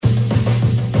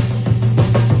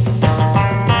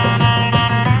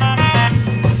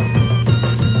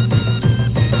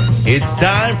It's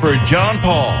time for John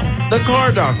Paul, the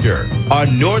Car Doctor,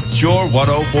 on North Shore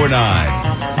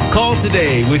 1049. Call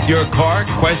today with your car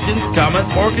questions,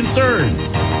 comments, or concerns.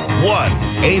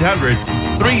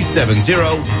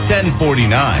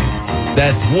 1-800-370-1049.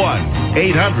 That's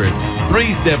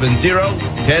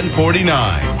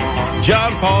 1-800-370-1049.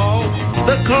 John Paul,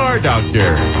 the Car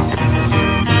Doctor.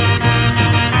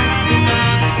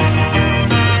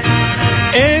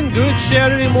 And good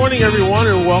Saturday morning, everyone,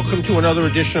 and welcome to another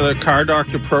edition of the Car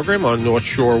Doctor program on North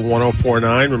Shore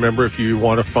 1049. Remember, if you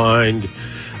want to find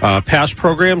past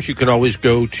programs, you can always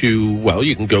go to,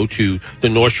 the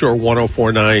North Shore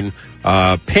 1049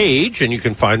 page, and you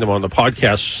can find them on the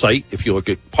podcast site. If you look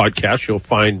at podcasts, you'll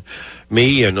find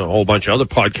me and a whole bunch of other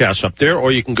podcasts up there,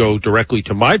 or you can go directly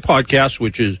to my podcast,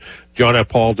 which is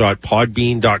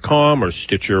johnfpaul.podbean.com or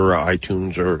Stitcher or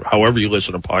iTunes or however you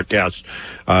listen to podcasts.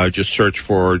 Just search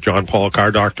for John Paul Car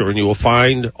Doctor and you will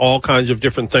find all kinds of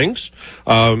different things.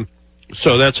 So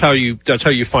that's how you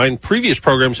find previous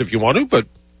programs if you want to, but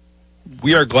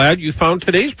we are glad you found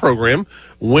today's program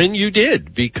when you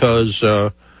did, because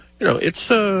it's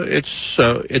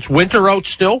winter out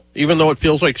still, even though it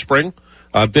feels like spring.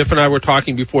 Biff and I were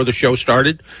talking before the show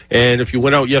started, and if you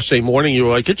went out yesterday morning, you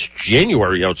were like, it's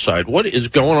January outside. What is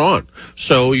going on?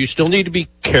 So you still need to be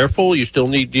careful. You still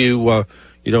need to,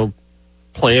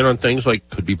 plan on things like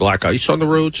could be black ice on the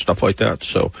road, stuff like that.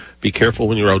 So be careful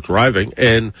when you're out driving.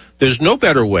 And there's no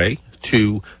better way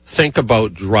to think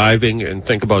about driving and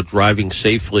think about driving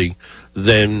safely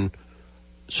than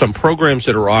some programs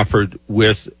that are offered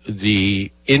with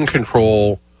the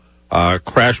Incontrol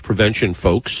crash prevention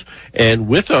folks. And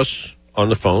with us on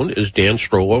the phone is Dan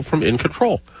Strollo from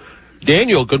Incontrol.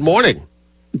 Daniel, good morning.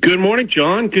 Good morning,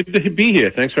 John. Good to be here.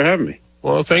 Thanks for having me.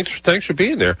 Well, thanks for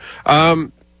being there.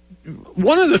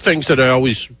 One of the things that I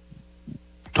always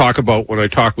talk about when I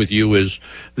talk with you is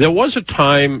there was a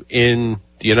time in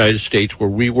the United States where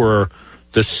we were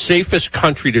the safest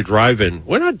country to drive in.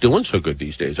 We're not doing so good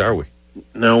these days, are we?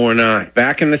 No, we're not.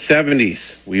 Back in the 70s,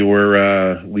 we were,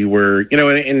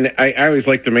 and I always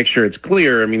like to make sure it's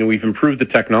clear. I mean, we've improved the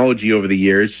technology over the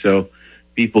years, so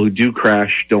people who do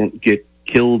crash don't get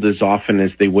killed as often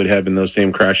as they would have in those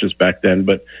same crashes back then.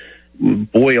 But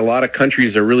boy, a lot of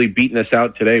countries are really beating us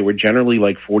out today. We're generally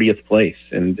like 40th place,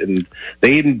 and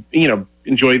they,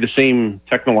 enjoy the same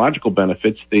technological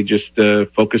benefits. They just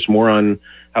focus more on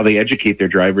how they educate their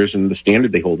drivers and the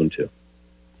standard they hold them to.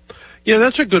 Yeah,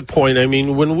 that's a good point. I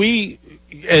mean, when we,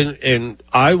 and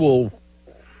I will,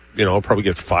 I'll probably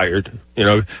get fired.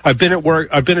 I've been at work,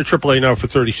 I've been at AAA now for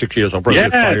 36 years. I'll probably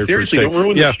get fired seriously, for saying, don't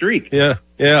ruin the streak. Yeah.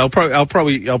 I'll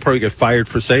probably get fired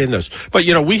for saying this. But,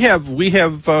 we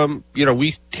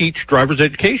teach driver's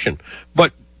education.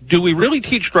 But do we really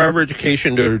teach driver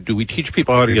education, or do we teach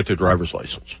people how to get their driver's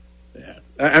license?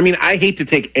 I mean, I hate to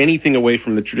take anything away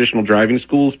from the traditional driving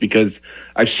schools, because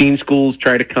I've seen schools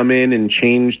try to come in and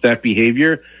change that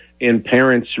behavior, and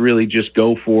parents really just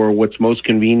go for what's most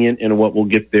convenient and what will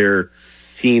get their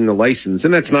teen the license.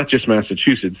 And that's not just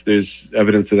Massachusetts. There's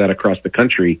evidence of that across the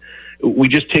country. We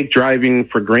just take driving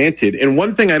for granted. And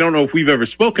one thing I don't know if we've ever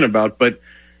spoken about, but,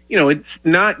 it's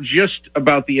not just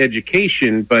about the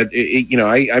education, but,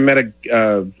 I met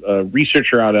a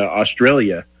researcher out of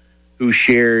Australia who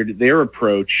shared their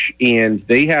approach, and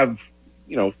they have,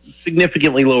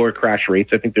 significantly lower crash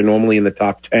rates. I think they're normally in the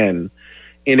top 10.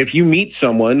 And if you meet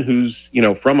someone who's,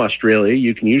 from Australia,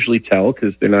 you can usually tell,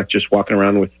 because they're not just walking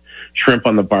around with shrimp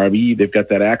on the barbie. They've got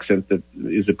that accent that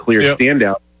is a clear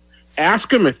standout. Ask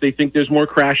them if they think there's more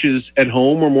crashes at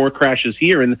home or more crashes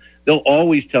here, and they'll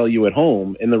always tell you at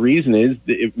home. And the reason is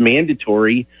it's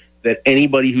mandatory that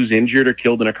anybody who's injured or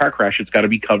killed in a car crash, it's got to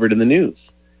be covered in the news.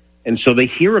 And so they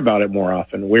hear about it more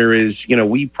often, whereas,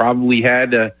 we probably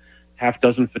had a half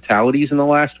dozen fatalities in the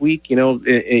last week,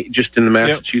 just in the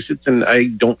Massachusetts, and I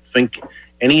don't think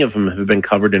any of them have been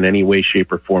covered in any way,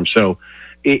 shape, or form. So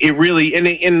it really, and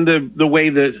in the way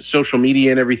that social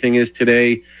media and everything is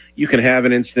today, you can have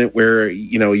an incident where, a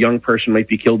young person might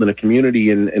be killed in a community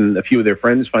and a few of their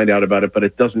friends find out about it, but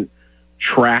it doesn't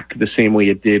track the same way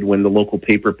it did when the local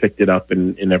paper picked it up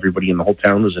and everybody in the whole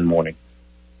town was in mourning.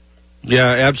 Yeah,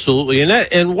 absolutely.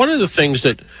 And one of the things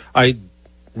that I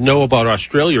know about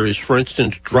Australia is, for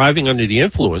instance, driving under the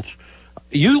influence.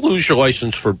 You lose your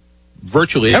license for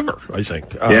virtually ever, I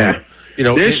think.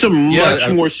 There's some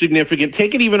much more significant.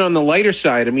 Take it even on the lighter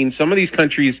side. I mean, some of these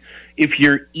countries, if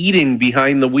you're eating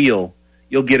behind the wheel,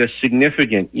 you'll get a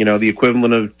significant, the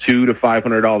equivalent of $200 to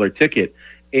 $500 ticket.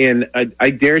 And I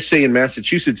dare say in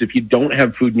Massachusetts, if you don't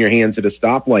have food in your hands at a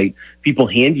stoplight, people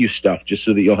hand you stuff just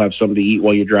so that you'll have something to eat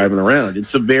while you're driving around.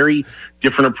 It's a very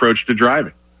different approach to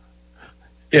driving.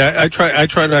 Yeah, I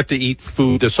try not to eat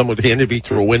food that someone handed me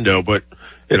through a window, but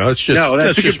it's just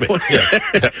that's just me.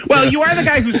 Yeah. Well, you are the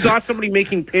guy who saw somebody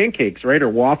making pancakes, right, or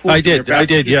waffles. I did.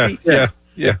 Yeah,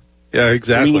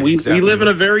 exactly. I mean, exactly. we live in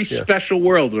a very special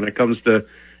world when it comes to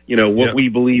what we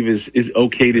believe is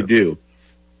okay to do.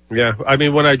 Yeah, I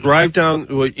mean, when I drive down,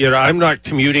 I'm not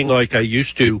commuting like I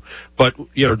used to, but,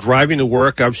 driving to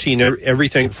work, I've seen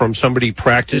everything from somebody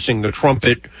practicing the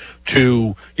trumpet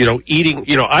to, eating,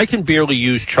 I can barely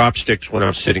use chopsticks when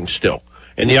I'm sitting still.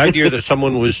 And the idea that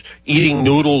someone was eating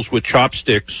noodles with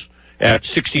chopsticks at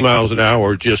 60 miles an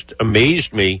hour just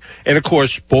amazed me. And, of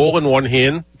course, bowl in one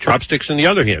hand, chopsticks in the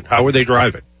other hand. How are they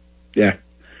driving? Yeah.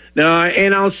 No,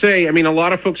 and I'll say, I mean, a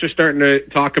lot of folks are starting to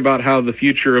talk about how the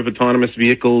future of autonomous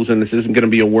vehicles, and this isn't going to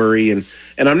be a worry, and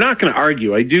I'm not going to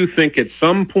argue. I do think at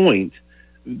some point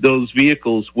those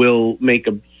vehicles will make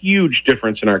a huge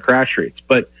difference in our crash rates,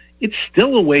 but it's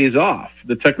still a ways off.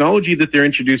 The technology that they're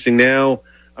introducing now,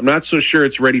 I'm not so sure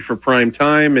it's ready for prime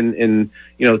time, and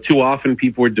too often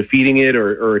people are defeating it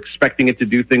or expecting it to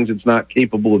do things it's not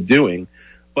capable of doing.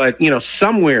 But,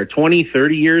 somewhere 20,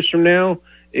 30 years from now,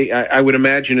 I would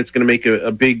imagine it's going to make a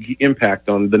big impact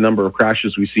on the number of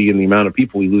crashes we see and the amount of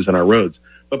people we lose on our roads.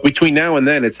 But between now and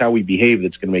then, it's how we behave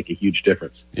that's going to make a huge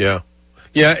difference. Yeah.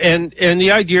 Yeah, and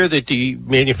the idea that the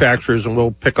manufacturers, and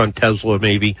we'll pick on Tesla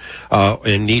maybe,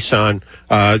 and Nissan,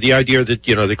 the idea that,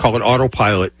 they call it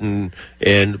autopilot and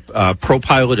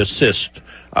ProPilot Assist,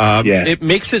 it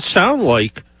makes it sound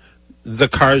like the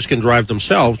cars can drive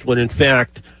themselves when in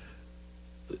fact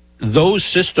those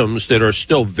systems that are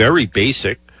still very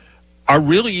basic are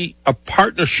really a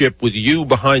partnership with you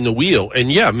behind the wheel.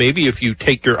 And yeah, maybe if you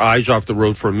take your eyes off the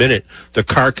road for a minute, the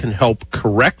car can help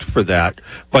correct for that.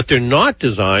 But they're not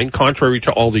designed, contrary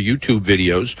to all the YouTube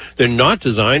videos, they're not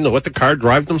designed to let the car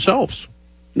drive themselves.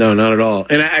 No, not at all.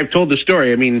 And I've told the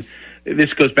story. I mean,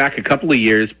 this goes back a couple of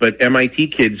years, but MIT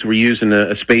kids were using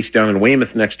a space down in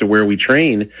Weymouth next to where we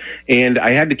train, and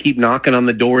I had to keep knocking on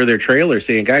the door of their trailer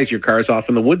saying, guys, your car's off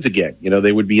in the woods again.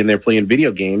 They would be in there playing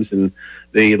video games, and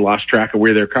they had lost track of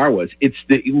where their car was. It's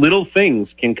the little things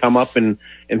can come up and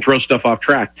throw stuff off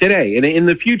track today. And in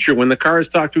the future, when the cars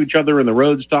talk to each other and the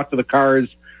roads talk to the cars,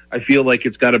 I feel like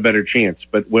it's got a better chance.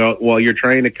 But while you're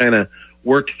trying to kind of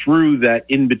work through that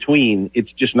in between,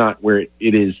 it's just not where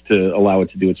it is to allow it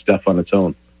to do its stuff on its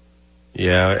own.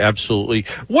 Yeah, absolutely.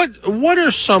 What are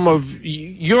some of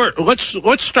your,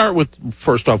 let's start with,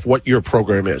 first off, what your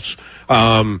program is.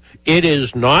 It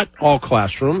is not all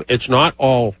classroom. It's not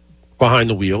all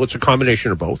behind the wheel. It's a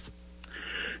combination of both.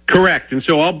 Correct. And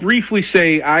so I'll briefly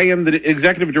say I am the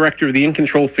executive director of the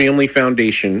Incontrol Family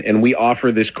Foundation, and we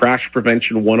offer this Crash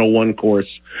Prevention 101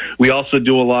 course. We also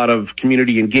do a lot of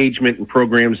community engagement and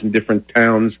programs in different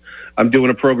towns. I'm doing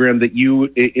a program that you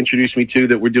introduced me to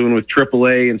that we're doing with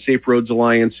AAA and Safe Roads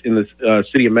Alliance in the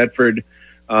city of Medford,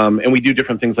 and we do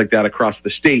different things like that across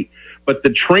the state. But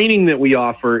the training that we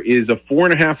offer is a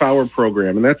 4.5-hour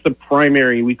program, and that's the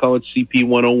primary. We call it CP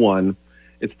 101.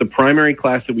 It's the primary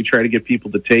class that we try to get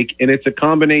people to take, and it's a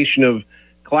combination of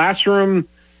classroom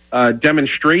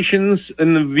demonstrations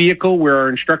in the vehicle where our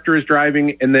instructor is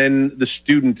driving, and then the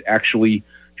student actually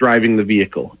driving the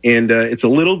vehicle. And it's a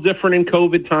little different in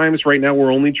COVID times. Right now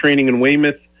we're only training in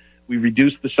Weymouth. We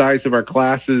reduced the size of our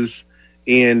classes,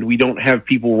 and we don't have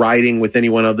people riding with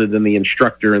anyone other than the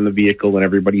instructor in the vehicle, and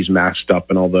everybody's masked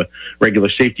up and all the regular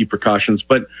safety precautions.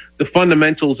 But the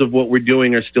fundamentals of what we're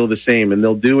doing are still the same, and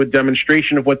they'll do a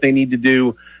demonstration of what they need to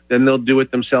do, then they'll do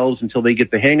it themselves until they get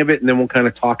the hang of it, and then we'll kind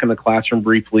of talk in the classroom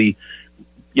briefly,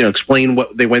 explain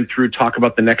what they went through, talk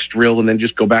about the next drill, and then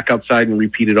just go back outside and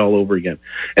repeat it all over again.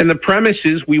 And the premise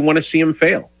is we want to see them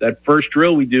fail. That first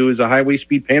drill we do is a highway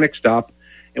speed panic stop,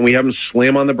 and we have them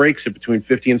slam on the brakes at between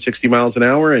 50 and 60 miles an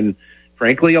hour. And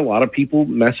frankly, a lot of people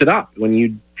mess it up. When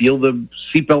you feel the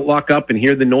seatbelt lock up and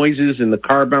hear the noises and the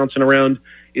car bouncing around,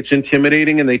 it's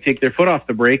intimidating, and they take their foot off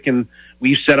the brake. And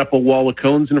we set up a wall of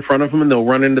cones in front of them, and they'll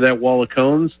run into that wall of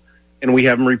cones, and we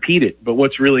have them repeat it. But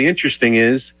what's really interesting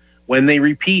is when they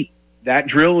repeat that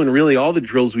drill, and really all the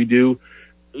drills we do,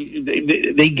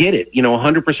 they get it.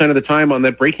 100% of the time on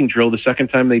that braking drill, the second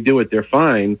time they do it, they're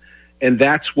fine. And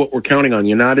that's what we're counting on.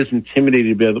 You're not as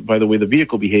intimidated by the way the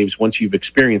vehicle behaves once you've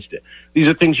experienced it. These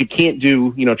are things you can't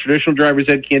do. Traditional driver's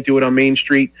ed can't do it on Main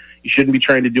Street. You shouldn't be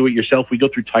trying to do it yourself. We go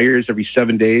through tires every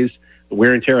 7 days. The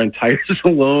wear and tear on tires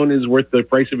alone is worth the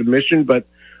price of admission. But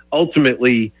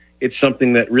ultimately, it's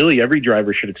something that really every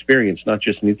driver should experience, not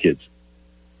just new kids.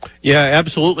 Yeah,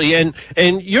 absolutely.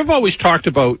 And you've always talked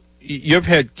about, you've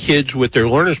had kids with their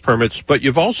learner's permits, but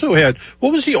you've also had,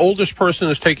 what was the oldest person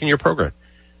that's taken your program?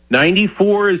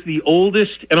 94 is the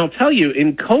oldest, and I'll tell you,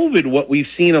 in COVID, what we've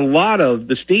seen a lot of,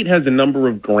 the state has a number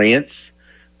of grants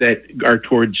that are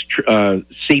towards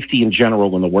safety in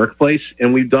general in the workplace,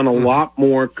 and we've done a lot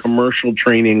more commercial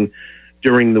training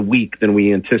during the week than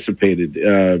we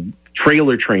anticipated.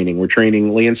 Trailer training. We're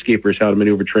training landscapers how to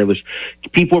maneuver trailers.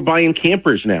 People are buying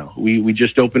campers now. We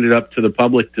just opened it up to the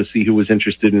public to see who was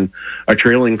interested in our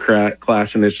trailing class,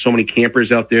 and there's so many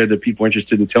campers out there that people are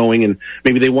interested in towing, and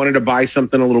maybe they wanted to buy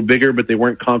something a little bigger, but they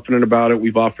weren't confident about it.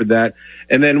 We've offered that.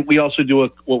 And then we also do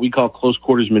what we call close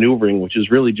quarters maneuvering, which is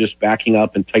really just backing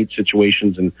up in tight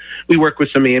situations. And we work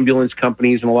with some ambulance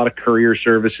companies and a lot of courier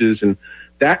services, and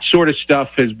that sort of stuff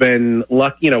has been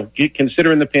lucky,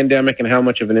 considering the pandemic and how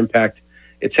much of an impact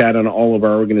it's had on all of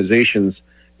our organizations.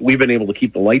 We've been able to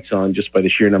keep the lights on just by the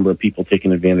sheer number of people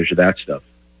taking advantage of that stuff.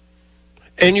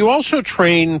 And you also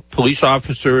train police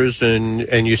officers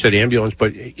and you said ambulance,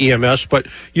 but EMS, but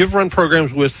you've run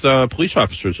programs with police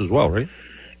officers as well, right?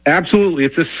 Absolutely.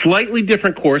 It's a slightly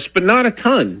different course, but not a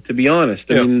ton, to be honest.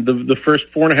 I mean, the first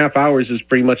 4.5 hours is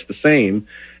pretty much the same.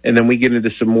 And then we get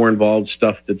into some more involved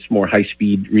stuff that's more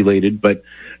high-speed related. But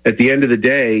at the end of the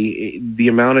day, the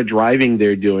amount of driving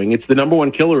they're doing, it's the number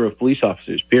one killer of police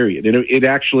officers, period. And it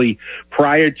actually,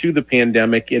 prior to the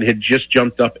pandemic, it had just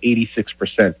jumped up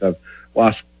 86%. I've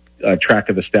lost track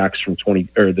of the stats from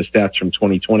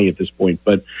 2020 at this point.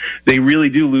 But they really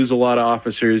do lose a lot of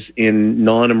officers in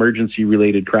non-emergency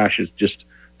related crashes, just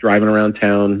driving around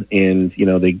town, and,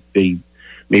 they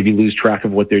maybe lose track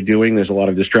of what they're doing. There's a lot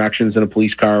of distractions in a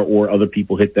police car, or other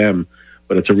people hit them.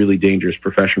 But it's a really dangerous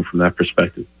profession from that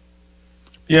perspective.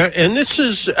 Yeah, and this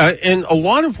is, and a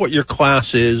lot of what your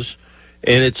class is,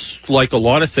 and it's like a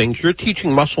lot of things, you're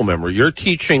teaching muscle memory. You're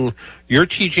teaching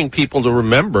people to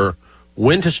remember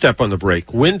when to step on the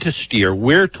brake, when to steer,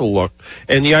 where to look.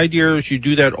 And the idea is you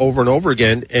do that over and over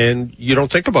again, and you don't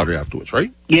think about it afterwards,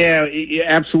 right? Yeah,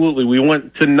 absolutely. We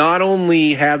want to not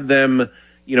only have them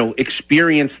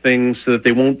experience things so that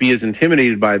they won't be as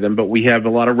intimidated by them, but we have a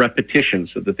lot of repetition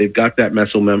so that they've got that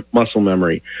muscle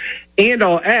memory. And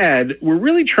I'll add, we're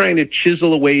really trying to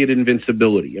chisel away at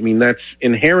invincibility. I mean, that's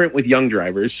inherent with young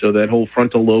drivers, so that whole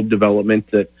frontal lobe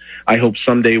development that I hope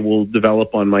someday will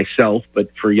develop on myself,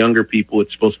 but for younger people,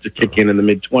 it's supposed to kick in the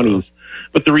mid-20s.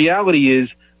 But the reality is,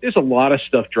 there's a lot of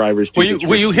stuff drivers do.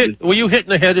 Were you hit in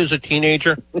the head as a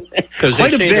teenager?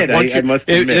 Quite a bit, I must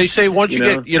admit. They say once you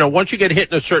get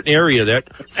hit in a certain area,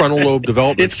 that frontal lobe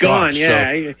development it's gone.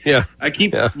 Yeah, so, I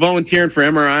keep volunteering for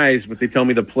MRIs, but they tell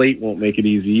me the plate won't make it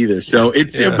easy either. So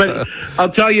but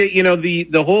I'll tell you,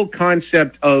 the whole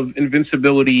concept of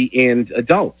invincibility and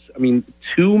adults. I mean,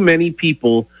 too many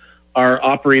people are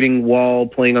operating while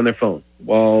playing on their phone,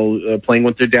 while playing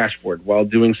with their dashboard, while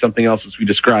doing something else as we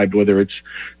described, whether it's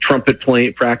trumpet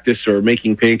practice or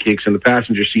making pancakes in the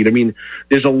passenger seat. I mean,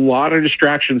 there's a lot of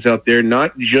distractions out there,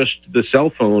 not just the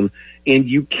cell phone, and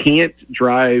you can't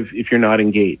drive if you're not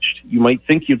engaged. You might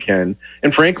think you can.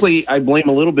 And frankly, I blame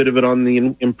a little bit of it on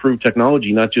the improved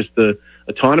technology, not just the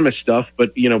autonomous stuff,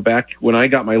 but back when I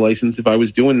got my license, if I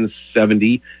was doing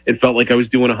 70, it felt like I was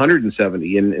doing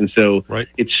 170, and so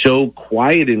It's so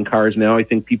quiet in cars now. I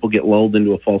think people get lulled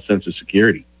into a false sense of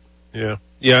security. Yeah,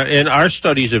 and our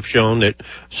studies have shown that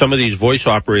some of these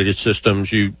voice-operated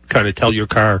systems, you kind of tell your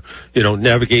car,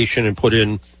 navigation and put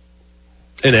in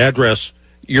an address.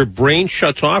 Your brain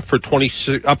shuts off for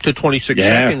up to 26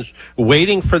 seconds,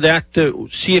 waiting for that to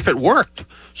see if it worked.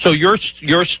 So you're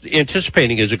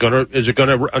anticipating, is it going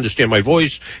to understand my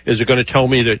voice? Is it going to tell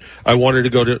me that I wanted to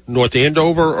go to North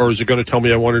Andover, or is it going to tell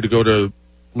me I wanted to go to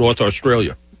North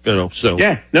Australia? So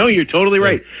no, you're totally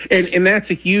right, and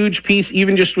that's a huge piece,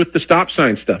 even just with the stop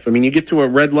sign stuff. I mean, you get to a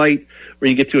red light or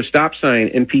you get to a stop sign,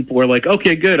 and people are like,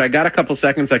 "Okay, good, I got a couple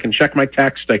seconds. I can check my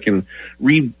text. I can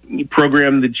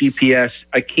reprogram the GPS."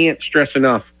 I can't stress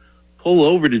enough. Pull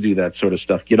over to do that sort of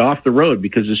stuff. Get off the road,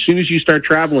 because as soon as you start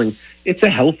traveling, it's a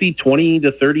healthy 20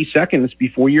 to 30 seconds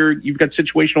before you've got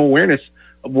situational awareness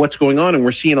of what's going on. And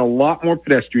we're seeing a lot more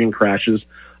pedestrian crashes,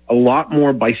 a lot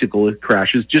more bicycle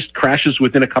crashes, just crashes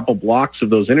within a couple blocks of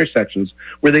those intersections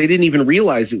where they didn't even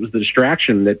realize it was the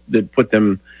distraction that put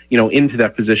them, into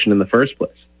that position in the first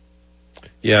place.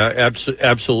 Yeah,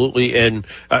 absolutely. And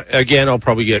again, I'll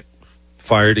probably get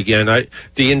fired again.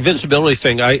 The invincibility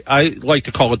thing, I like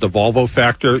to call it the Volvo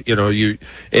factor.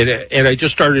 And I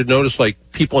just started to notice, like,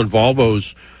 people in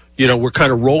Volvos, we're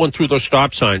kind of rolling through those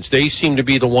stop signs. They seem to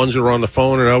be the ones that are on the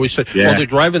phone, and I always say, well, they're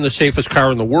driving the safest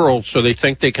car in the world, so they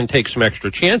think they can take some extra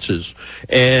chances.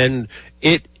 And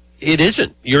it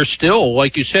isn't. You're still,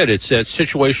 like you said, it's that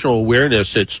situational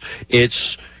awareness.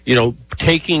 It's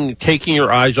taking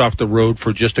your eyes off the road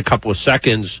for just a couple of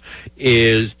seconds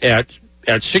is at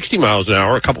 60 miles an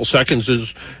hour. A couple seconds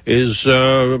is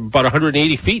about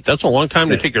 180 feet. That's a long time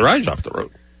to take your eyes off the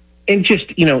road. And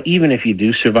just, even if you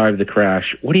do survive the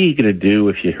crash, what are you going to do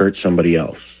if you hurt somebody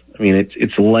else? I mean,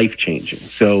 it's life-changing.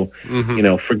 So,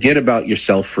 forget about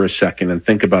yourself for a second and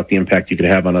think about the impact you could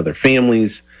have on other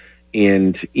families.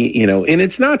 And, and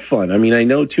it's not fun. I mean, I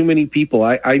know too many people.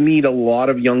 I meet a lot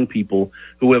of young people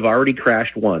who have already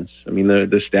crashed once. I mean,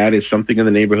 the stat is something in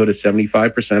the neighborhood of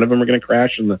 75% of them are going to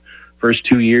crash in the first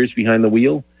 2 years behind the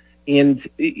wheel. And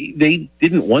they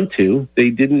didn't want to. They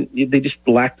just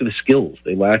lacked the skills.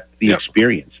 They lacked the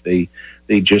experience. They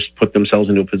just put themselves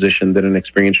into a position that an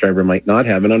experienced driver might not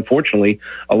have. And unfortunately,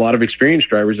 a lot of experienced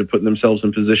drivers are putting themselves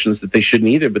in positions that they shouldn't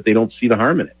either, but they don't see the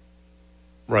harm in it.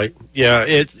 Right.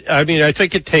 Yeah. I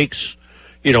think it takes,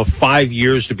 5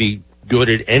 years to be good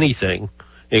at anything,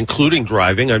 including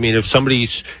driving. I mean, if somebody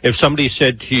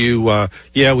said to you,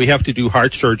 we have to do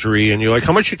heart surgery, and you're like,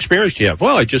 how much experience do you have?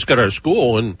 Well, I just got out of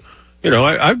school, and,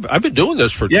 I've been doing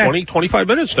this for 20, 25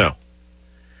 minutes now.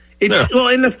 Well,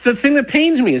 and the thing that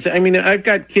pains me is, I've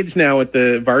got kids now at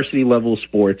the varsity level of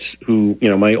sports who,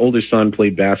 my oldest son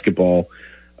played basketball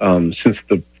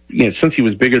since he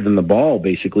was bigger than the ball,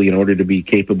 basically, in order to be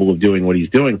capable of doing what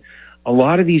he's doing. A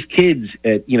lot of these kids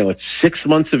at 6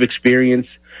 months of experience,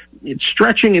 it's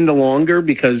stretching into longer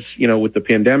because, with the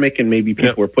pandemic and maybe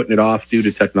people are putting it off due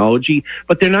to technology,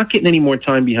 but they're not getting any more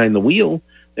time behind the wheel.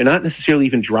 They're not necessarily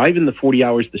even driving the 40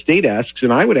 hours the state asks,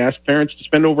 and I would ask parents to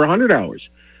spend over 100 hours.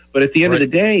 But at the end of the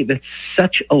day, that's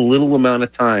such a little amount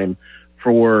of time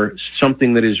for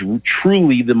something that is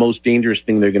truly the most dangerous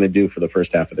thing they're going to do for the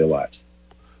first half of their lives.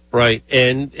 Right.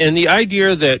 And the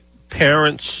idea that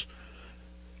parents,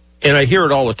 and I hear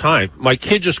it all the time, my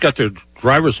kid just got their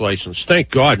driver's license. Thank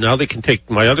God. Now they can take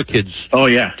my other kids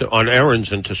on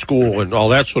errands and to school and all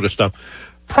that sort of stuff.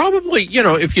 Probably,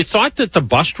 if you thought that the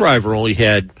bus driver only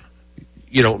had,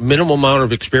 minimum amount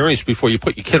of experience before you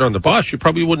put your kid on the bus, you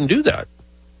probably wouldn't do that.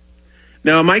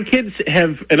 Now, my kids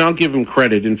have, and I'll give them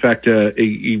credit. In fact,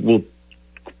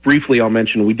 briefly I'll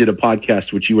mention we did a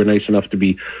podcast which you were nice enough to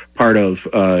be part of,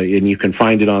 and you can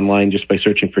find it online just by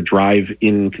searching for Drive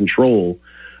Incontrol.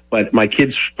 But my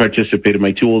kids participated,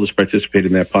 my two oldest participated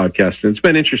in that podcast, and it's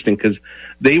been interesting because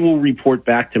they will report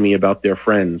back to me about their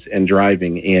friends and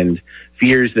driving and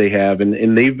fears they have,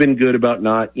 and they've been good about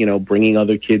not, bringing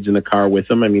other kids in the car with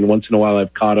them. I mean, once in a while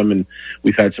I've caught them, and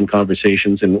we've had some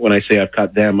conversations, and when I say I've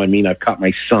caught them, I mean I've caught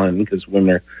my son, because when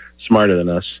they're smarter than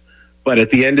us. But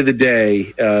at the end of the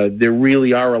day, there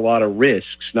really are a lot of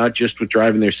risks, not just with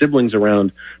driving their siblings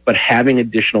around, but having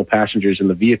additional passengers in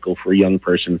the vehicle for a young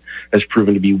person has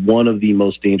proven to be one of the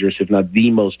most dangerous, if not the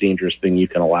most dangerous thing you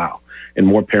can allow. And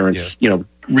more parents,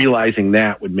 realizing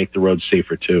that would make the roads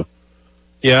safer too.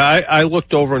 Yeah, I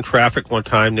looked over in traffic one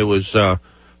time. There was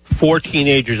 4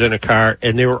 teenagers in a car,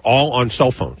 and they were all on cell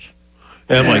phones.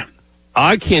 And I'm like,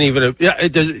 I can't even,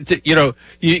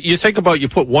 you think about, you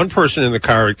put one person in the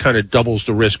car, it kind of doubles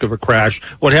the risk of a crash.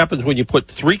 What happens when you put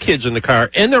 3 kids in the car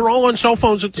and they're all on cell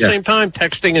phones at the same time,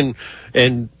 texting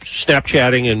and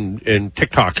Snapchatting and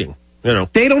TikToking?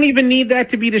 They don't even need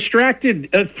that to be distracted.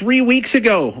 3 weeks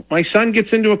ago, my son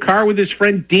gets into a car with his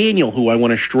friend Daniel, who I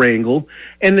want to strangle,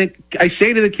 and I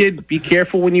say to the kid, be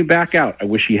careful when you back out. I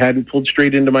wish he hadn't pulled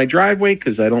straight into my driveway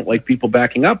because I don't like people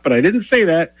backing up, but I didn't say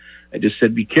that. I just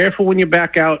said, be careful when you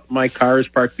back out. My car is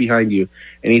parked behind you.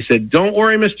 And he said, don't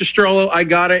worry, Mr. Strollo, I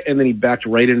got it. And then he backed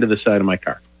right into the side of my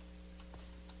car.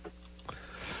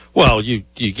 Well, you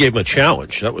gave him a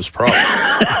challenge. That was a problem.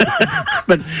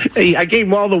 But hey, I gave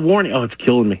him all the warning. Oh, it's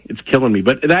killing me. It's killing me.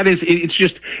 But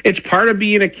it's part of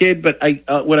being a kid. But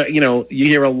you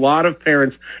hear a lot of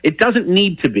parents, it doesn't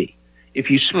need to be. If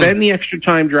you spend the extra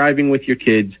time driving with your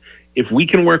kids, if we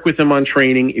can work with them on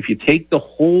training, if you take the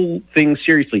whole thing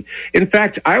seriously. In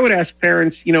fact, I would ask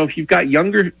parents, if you've got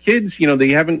younger kids, they're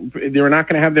not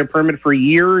going to have their permit for a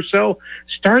year or so,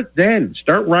 start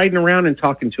riding around and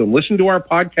talking to them. Listen to our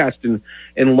podcast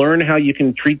and learn how you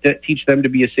can teach them to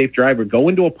be a safe driver. Go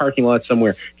into a parking lot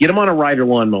somewhere, get them on a rider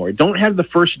lawnmower. Don't have the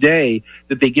first day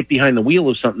that they get behind the wheel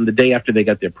of something the day after they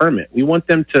got their permit. We want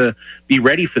them to be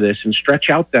ready for this and stretch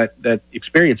out that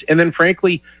experience. And then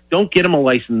frankly, don't get them a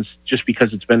license just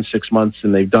because it's been 6 months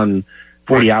and they've done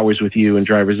 40 hours with you in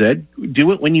driver's ed.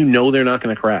 Do it when you know they're not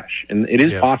going to crash, and it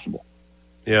is possible.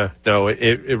 Yeah, no,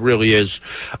 it really is.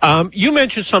 You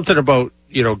mentioned something about,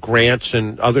 grants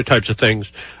and other types of things.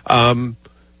 The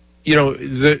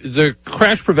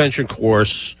crash prevention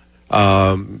course,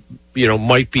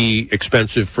 might be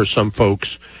expensive for some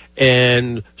folks.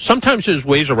 And sometimes there's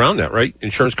ways around that, right?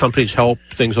 Insurance companies help,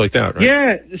 things like that, right?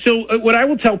 Yeah. So what I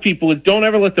will tell people is don't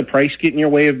ever let the price get in your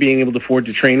way of being able to afford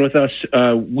to train with us.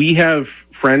 We have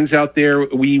friends out there.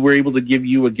 We were able to give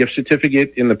you a gift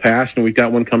certificate in the past, and we've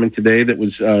got one coming today that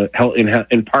was held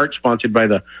in part sponsored by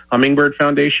the Hummingbird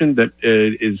Foundation that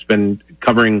has been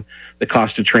covering the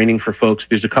cost of training for folks.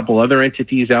 There's a couple other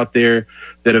entities out there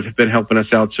that have been helping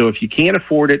us out. So if you can't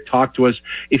afford it, talk to us.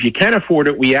 If you can afford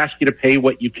it, we ask you to pay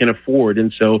what you can afford.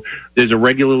 And so there's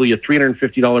regularly a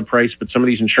 $350 price, but some of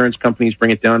these insurance companies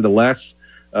bring it down to less,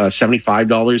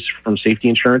 $75 from safety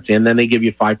insurance, and then they give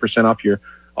you 5% off your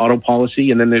auto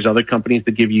policy. And then there's other companies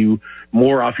that give you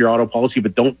more off your auto policy,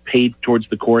 but don't pay towards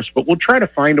the course. But we'll try to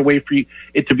find a way for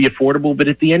it to be affordable. But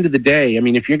at the end of the day, I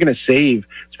mean, if you're going to save,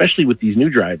 especially with these new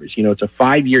drivers, it's a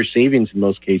 5-year savings in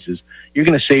most cases. You're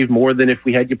going to save more than if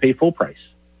we had you pay full price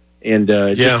and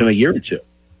just in a year or two.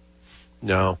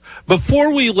 No.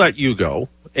 Before we let you go,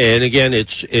 and again,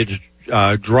 it's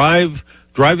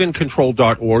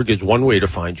driveincontrol.org is one way to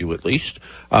find you at least.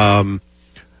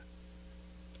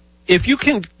 If you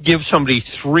can give somebody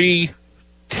 3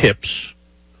 tips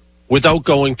without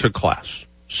going to class.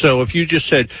 So if you just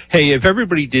said, hey, if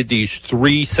everybody did these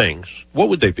 3 things, what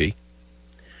would they be?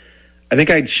 I think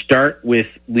I'd start with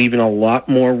leaving a lot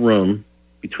more room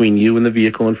between you and the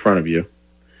vehicle in front of you.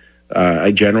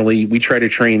 We try to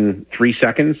train 3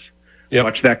 seconds. Yep.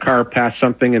 Watch that car pass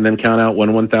something and then count out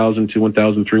 1,000, 2,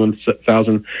 1,000, 3,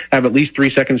 1,000. Have at least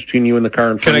 3 seconds between you and the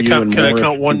car in front of you. Can I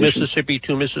count 1 Mississippi,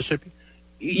 2 Mississippi?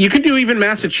 You can do even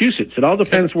Massachusetts. It all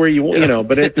depends where you want,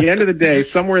 but at the end of the day,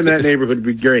 somewhere in that neighborhood would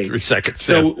be great. 3 seconds.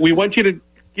 So we want you to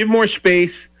give more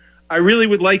space. I really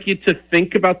would like you to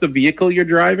think about the vehicle you're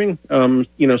driving,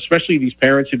 especially these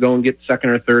parents who go and get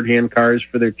second or third hand cars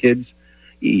for their kids.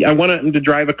 I want them to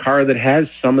drive a car that has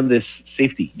some of this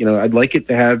safety. I'd like it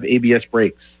to have ABS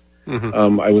brakes.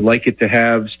 Mm-hmm. I would like it to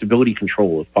have stability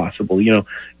control if possible.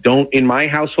 In my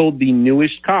household, the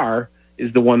newest car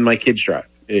is the one my kids drive.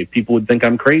 People would think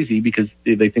I'm crazy because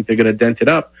they think they're going to dent it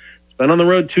up. It's been on the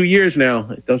road 2 years now.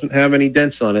 It doesn't have any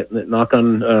dents on it. Knock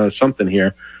on something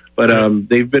here. But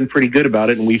they've been pretty good about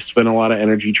it, and we've spent a lot of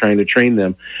energy trying to train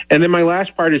them. And then my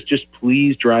last part is just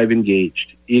please drive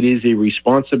engaged. It is a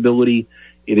responsibility.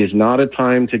 It is not a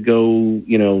time to go,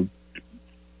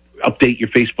 update your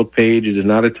Facebook page. It is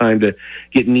not a time to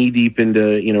get knee-deep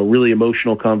into, really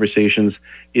emotional conversations.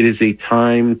 It is a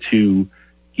time to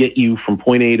get you from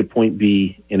point A to point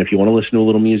B. And if you want to listen to a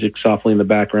little music softly in the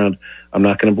background, I'm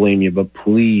not going to blame you, but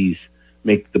please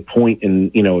make the point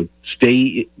and,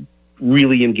 stay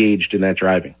really engaged in that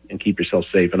driving and keep yourself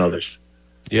safe and others.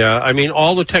 Yeah, I mean,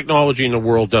 all the technology in the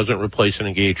world doesn't replace an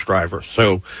engaged driver.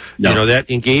 So, that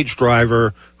engaged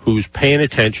driver who's paying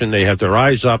attention, they have their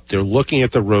eyes up, they're looking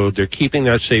at the road, they're keeping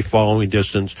that safe following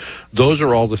distance. Those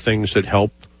are all the things that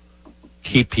help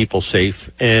keep people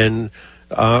safe and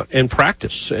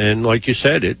practice. And like you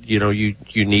said, you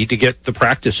need to get the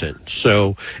practice in.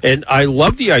 So, and I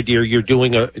love the idea you're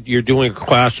doing a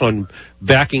class on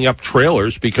backing up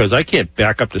trailers because I can't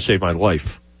back up to save my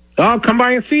life. Oh, come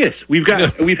by and see us. We've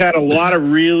had a lot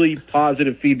of really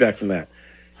positive feedback from that.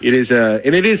 It is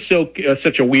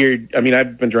such a weird. I mean,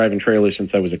 I've been driving trailers since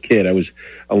I was a kid. I was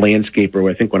a landscaper,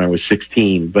 I think, when I was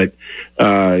 16. But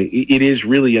it is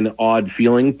really an odd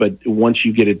feeling. But once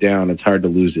you get it down, it's hard to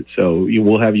lose it. So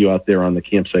we'll have you out there on the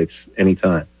campsites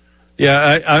anytime.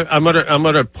 Yeah, I'm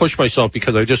gonna push myself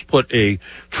because I just put a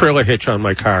trailer hitch on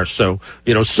my car. So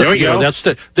that's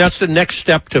the next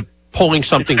step to pulling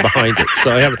something behind it.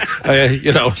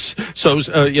 So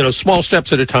small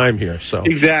steps at a time here. So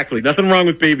exactly, nothing wrong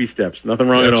with baby steps. Nothing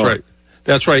wrong at all. Right.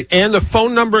 That's right. And the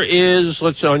phone number is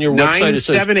on your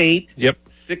website.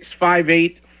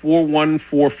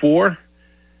 978-658-4144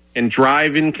 and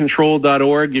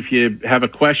driveincontrol.org. If you have a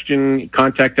question,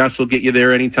 contact us. We'll get you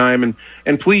there anytime.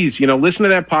 And please, listen to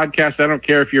that podcast. I don't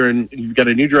care if you've got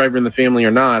a new driver in the family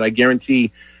or not. I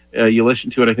guarantee you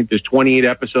listen to it. I think there's 28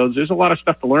 episodes. There's a lot of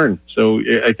stuff to learn. So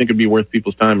I think it'd be worth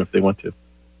people's time if they want to.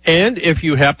 And if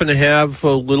you happen to have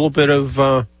a little bit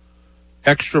of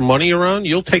extra money around,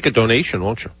 you'll take a donation,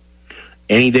 won't you?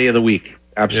 Any day of the week.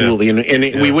 Absolutely.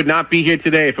 Yeah. We would not be here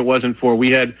today if it wasn't for,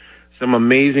 we had some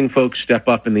amazing folks step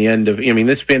up in the end of,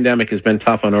 this pandemic has been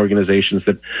tough on organizations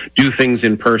that do things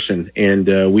in person,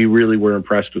 and we really were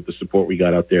impressed with the support we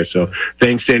got out there. So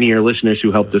thanks to any of your listeners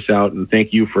who helped us out, and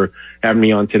thank you for having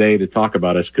me on today to talk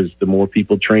about us, because the more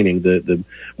people training, the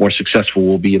more successful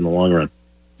we'll be in the long run.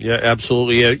 Yeah,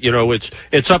 absolutely.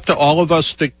 It's up to all of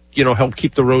us to help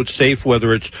keep the roads safe,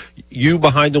 whether it's you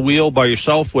behind the wheel by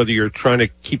yourself, whether you're trying to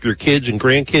keep your kids and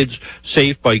grandkids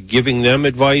safe by giving them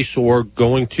advice or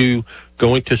going to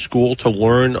going to school to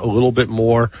learn a little bit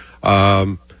more.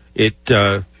 Like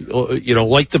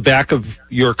the back of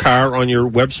your car on your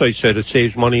website said, it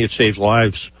saves money, it saves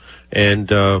lives.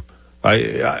 And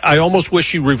I almost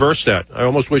wish you reversed that. I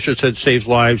almost wish it said saves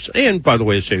lives, and by the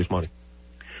way, it saves money.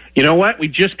 You know what? We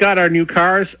just got our new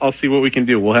cars. I'll see what we can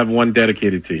do. We'll have one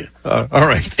dedicated to you. All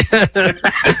right.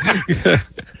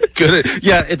 Good.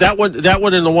 Yeah, that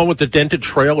one and the one with the dented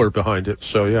trailer behind it.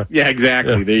 So, yeah. Yeah,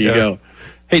 exactly. Yeah, there you go.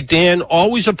 Hey, Dan,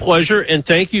 always a pleasure, and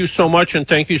thank you so much, and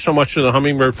thank you so much to the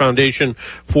Hummingbird Foundation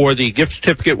for the gift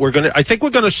certificate. I think we're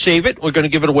going to save it. We're going to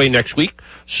give it away next week.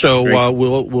 So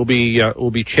we'll be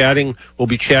chatting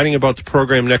about the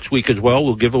program next week as well.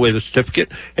 We'll give away the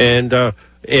certificate, and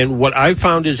what I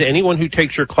found is anyone who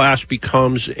takes your class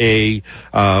becomes a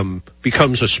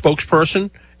spokesperson,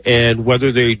 and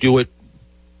whether they do it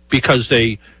because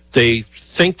they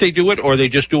think they do it or they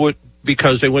just do it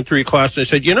because they went through your class and they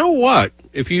said, you know what?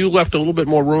 If you left a little bit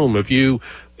more room, if you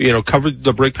covered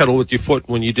the brake pedal with your foot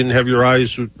when you didn't have your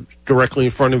eyes directly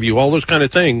in front of you, all those kind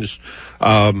of things,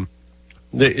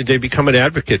 they become an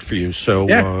advocate for you. So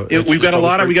we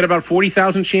got about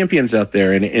 40,000 champions out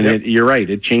there, and you're right.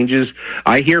 It changes.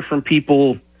 I hear from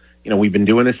people. We've been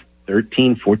doing this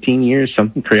 13, 14 years,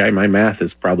 something crazy. My math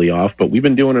is probably off, but we've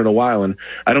been doing it a while, and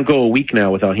I don't go a week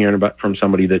now without hearing from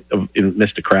somebody that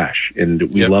missed a crash, and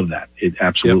we love that.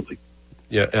 Absolutely.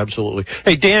 Yeah, absolutely.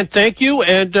 Hey, Dan, thank you,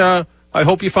 and I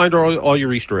hope you find all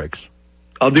your Easter eggs.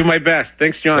 I'll do my best.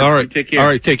 Thanks, John. All right. Take care. All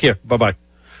right, take care. Bye-bye.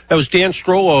 That was Dan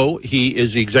Strollo. He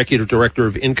is the executive director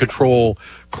of Incontrol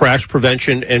Crash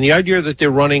Prevention, and the idea that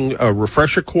they're running a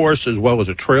refresher course as well as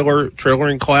a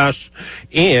trailering class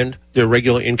and their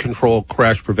regular Incontrol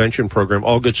Crash Prevention program,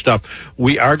 all good stuff.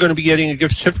 We are going to be getting a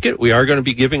gift certificate. We are going to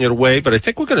be giving it away, but I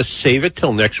think we're going to save it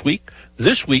till next week.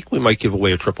 This week, we might give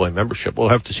away a AAA membership. We'll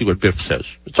have to see what Biff says.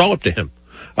 It's all up to him.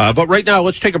 But right now,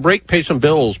 let's take a break, pay some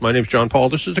bills. My name's John Paul.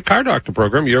 This is the Car Doctor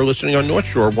program. You're listening on North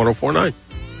Shore 104.9.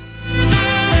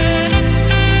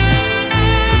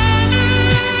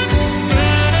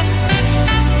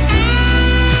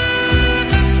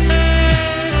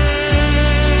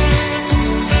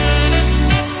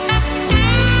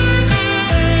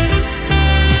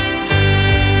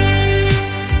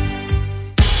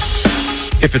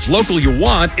 If it's local you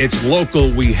want, it's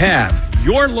local we have.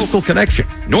 Your local connection.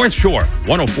 North Shore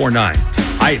 104.9.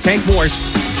 Hi, it's Hank Morse.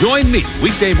 Join me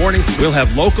weekday mornings. We'll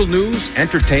have local news,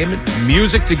 entertainment,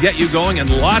 music to get you going, and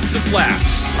lots of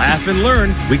laughs. Laugh and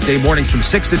learn weekday mornings from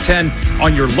 6 to 10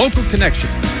 on your local connection.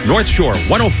 North Shore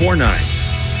 104.9.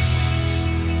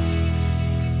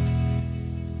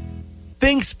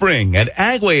 Think spring at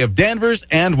Agway of Danvers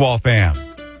and Waltham.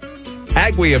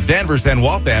 Agway of Danvers and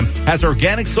Waltham has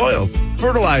organic soils,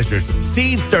 fertilizers,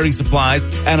 seed starting supplies,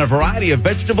 and a variety of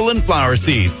vegetable and flower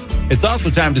seeds. It's also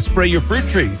time to spray your fruit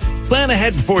trees. Plan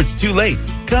ahead before it's too late.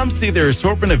 Come see their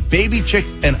assortment of baby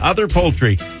chicks and other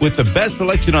poultry with the best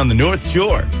selection on the North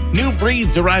Shore. New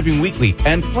breeds arriving weekly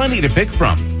and plenty to pick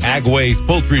from. Agway's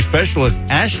poultry specialist,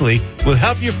 Ashley, will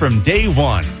help you from day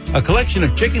one. A collection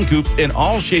of chicken coops in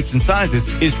all shapes and sizes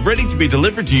is ready to be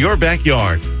delivered to your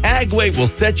backyard. Agway will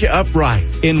set you up right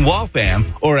in Waltham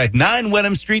or at 9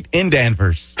 Wenham Street in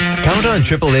Danvers. Count on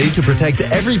AAA to protect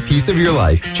every piece of your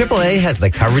life. AAA has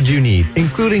the coverage you need,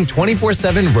 including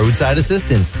 24/7 roadside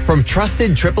assistance from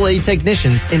trusted AAA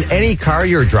technicians in any car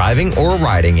you're driving or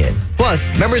riding in. Plus,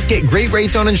 members get great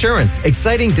rates on insurance,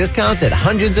 exciting discounts at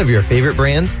hundreds of your favorite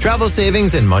brands, travel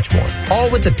savings, and much more. All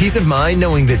with the peace of mind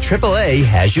knowing that AAA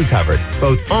has you covered,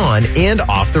 both on and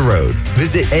off the road.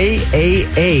 Visit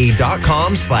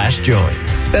AAA.com/join.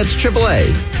 That's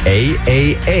AAA.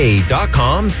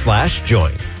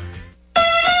 AAA.com/join.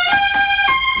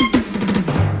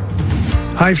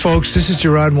 Hi, folks. This is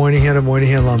Gerard Moynihan of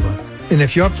Moynihan Lumber. And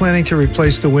if you're planning to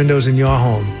replace the windows in your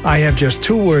home, I have just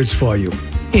two words for you.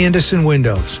 Anderson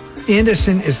Windows.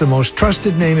 Anderson is the most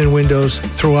trusted name in windows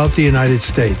throughout the United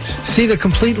States. See the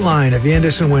complete line of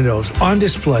Anderson windows on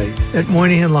display at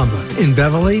Moynihan Lumber in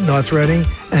Beverly, North Reading,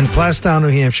 and Plastown, New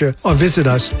Hampshire, or visit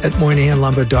us at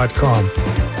MoynihanLumber.com.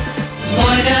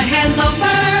 Moynihan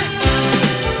Lumber,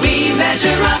 we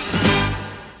measure up.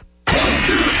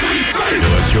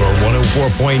 North Shore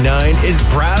 104.9 is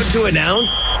proud to announce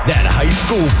that high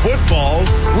school football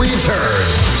returns.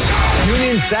 Tune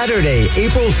in Saturday,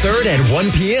 April 3rd at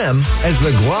 1 p.m. as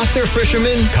the Gloucester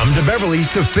Fishermen come to Beverly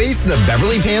to face the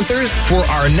Beverly Panthers for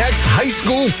our next high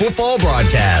school football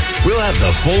broadcast. We'll have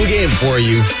the full game for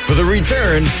you for the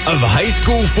return of high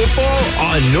school football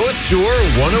on North Shore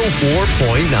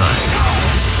 104.9.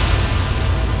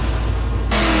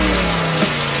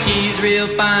 She's real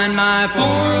fine, my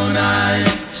 409.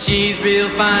 She's real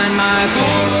fine, my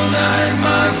 409,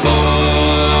 my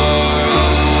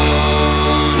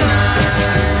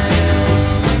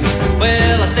 409.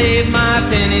 Well, I save my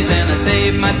pennies and I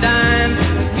save my dimes.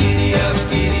 Giddy up,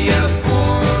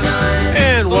 409.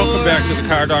 And welcome back to the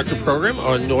Car Doctor program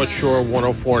on North Shore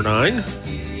 104.9.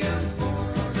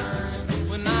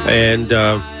 And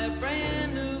I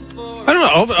don't know.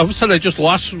 All of a sudden, I just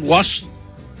lost what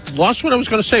I was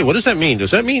going to say. What does that mean?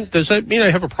 Does that mean I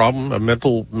have a problem, a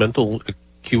mental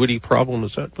acuity problem?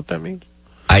 Is that what that means?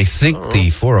 I think the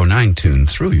 409 tune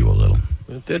threw you a little.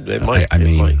 It did. It might. I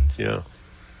mean, might. Yeah.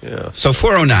 So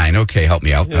 409. Okay, help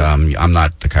me out. Yeah. I'm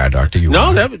not the car doctor. You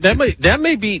no, are. that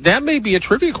may be a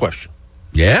trivia question.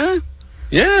 Yeah.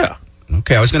 Yeah.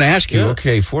 Okay, I was going to ask you. Yeah.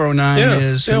 Okay, 409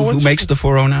 is who makes the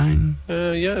 409?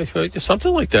 Yeah,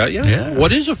 something like that. Yeah.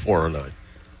 What is a 409?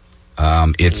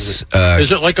 It's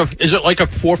is it like a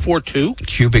 442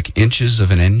 cubic inches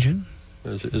of an engine?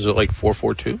 Is it like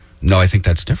 442? No, I think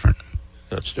that's different.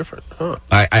 That's different, huh?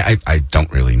 I don't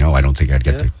really know. I don't think I'd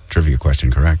get the trivia question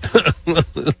correct.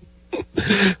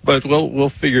 But we'll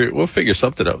figure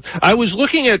something out. I was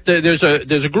looking at there's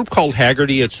a group called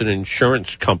Haggerty. It's an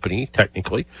insurance company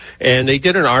technically, and they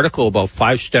did an article about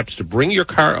 5 steps to bring your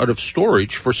car out of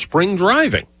storage for spring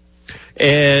driving.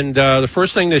 And the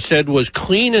first thing they said was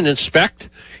clean and inspect.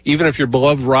 Even if your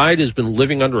beloved ride has been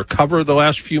living under a cover the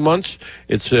last few months,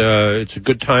 it's a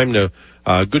good time to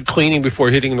good cleaning before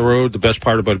hitting the road. The best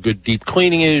part about a good deep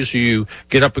cleaning is you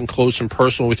get up and close and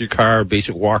personal with your car,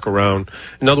 basic walk around.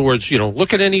 In other words,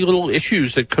 look at any little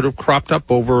issues that could have cropped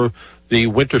up over the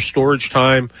winter storage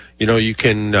time. You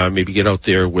can maybe get out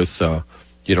there with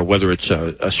whether it's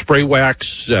a spray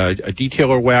wax, a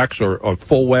detailer wax, or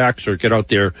full wax, or get out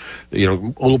there, a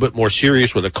little bit more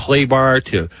serious with a clay bar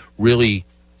to really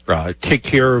take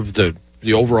care of the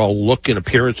overall look and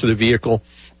appearance of the vehicle.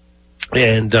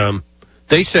 And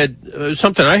they said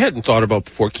something I hadn't thought about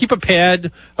before. Keep a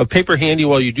pad of paper handy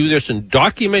while you do this and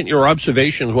document your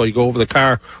observations while you go over the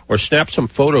car, or snap some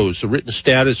photos. A written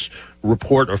status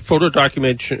report or photo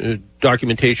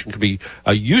documentation could be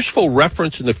a useful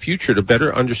reference in the future to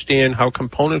better understand how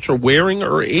components are wearing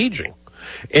or aging.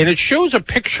 And it shows a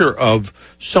picture of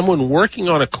someone working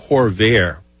on a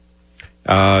Corvair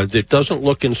that doesn't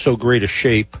look in so great a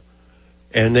shape.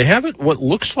 And they have it what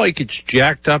looks like it's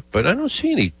jacked up, but I don't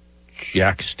see any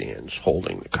jack stands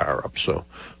holding the car up, so I'm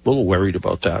a little worried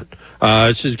about that.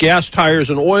 It says gas, tires,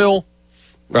 and oil.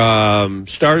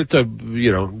 Start at the,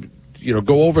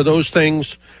 go over those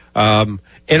things. And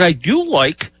I do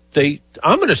like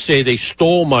I'm going to say they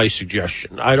stole my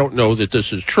suggestion. I don't know that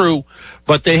this is true,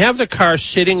 but they have the car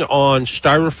sitting on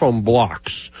styrofoam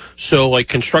blocks. So like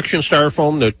construction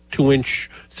styrofoam, the 2-inch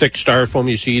thick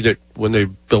styrofoam you see that when they're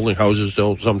building houses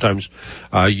they'll sometimes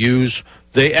use.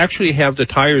 They actually have the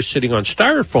tires sitting on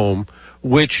styrofoam,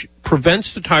 which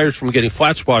prevents the tires from getting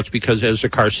flat spots because as the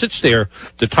car sits there,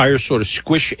 the tires sort of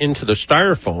squish into the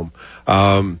styrofoam.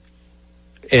 I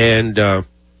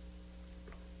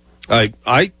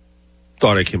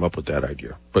thought I came up with that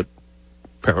idea, but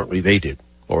apparently they did,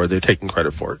 or they're taking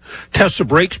credit for it. Test the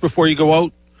brakes before you go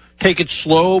out. Take it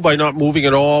slow by not moving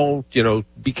at all.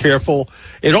 Be careful.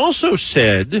 It also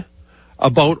said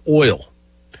about oil.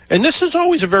 And this is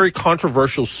always a very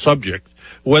controversial subject,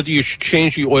 whether you should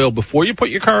change the oil before you put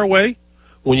your car away,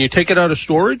 when you take it out of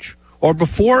storage, or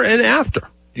before and after.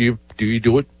 Do you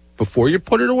do it before you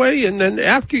put it away and then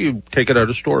after you take it out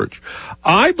of storage?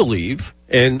 I believe,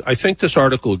 and I think this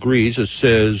article agrees, it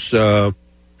says,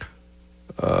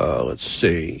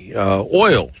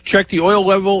 oil. Check the oil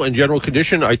level and general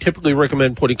condition. I typically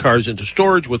recommend putting cars into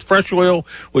storage with fresh oil,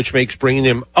 which makes bringing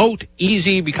them out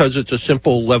easy because it's a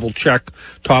simple level check.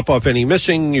 Top off any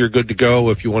missing. You're good to go.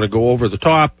 If you want to go over the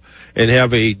top and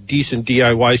have a decent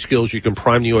DIY skills, you can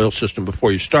prime the oil system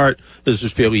before you start. This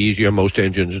is fairly easy on most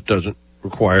engines. It doesn't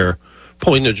require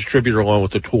pulling the distributor along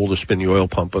with the tool to spin the oil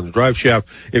pump on the drive shaft.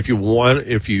 If you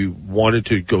wanted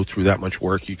to go through that much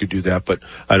work, you could do that, but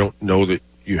I don't know that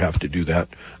you have to do that.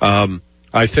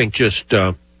 I think just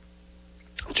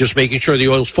making sure the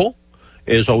oil's full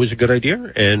is always a good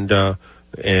idea, and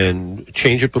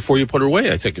change it before you put it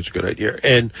away. I think it's a good idea.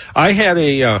 And I had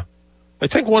I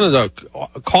think one of the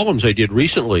columns I did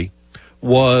recently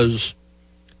was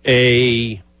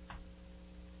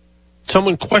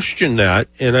someone questioned that,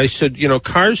 and I said,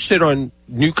 cars sit on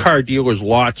new car dealers'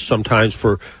 lots sometimes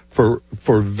for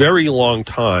very long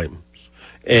times,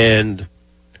 and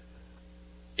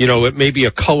it may be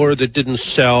a color that didn't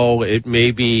sell. It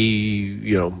may be,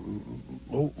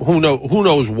 who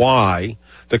knows why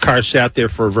the car sat there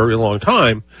for a very long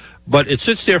time, but it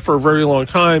sits there for a very long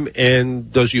time.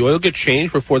 And does the oil get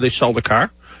changed before they sell the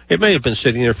car? It may have been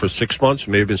sitting there for 6 months, it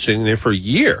may have been sitting there for a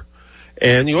year,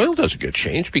 and the oil doesn't get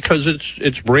changed because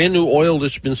it's brand new oil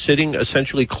that's been sitting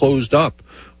essentially closed up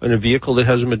in a vehicle that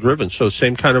hasn't been driven. So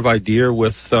same kind of idea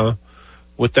with that.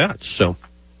 So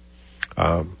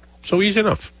easy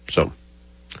enough. So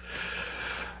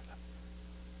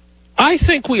I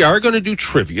think we are going to do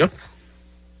trivia,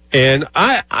 and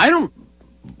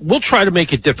we'll try to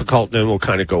make it difficult, and then we'll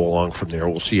kind of go along from there.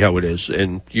 We'll see how it is,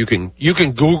 and you can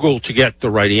Google to get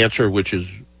the right answer, which is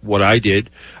what I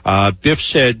did. Biff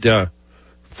said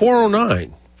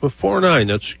 409. Well, 409,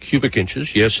 that's cubic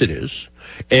inches. Yes, it is.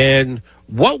 And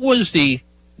what was the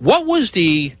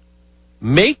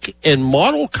make and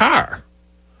model car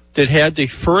that had the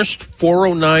first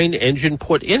 409 engine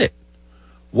put in it?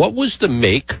 What was the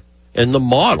make and the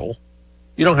model?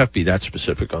 You don't have to be that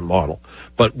specific on model,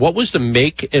 but what was the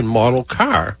make and model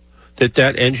car that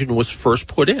engine was first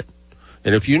put in?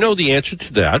 And if you know the answer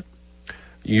to that,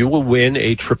 you will win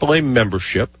a AAA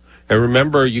membership. And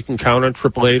remember, you can count on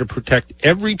AAA to protect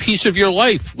every piece of your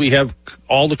life. We have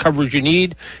all the coverage you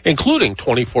need, including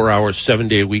 24-hour,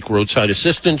 7-day-a-week roadside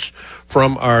assistance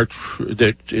from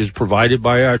that is provided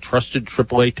by our trusted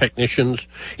AAA technicians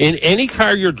in any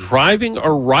car you're driving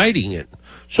or riding in.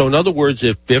 So in other words,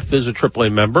 if Biff is a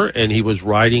AAA member and he was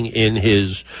riding in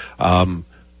his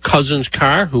cousin's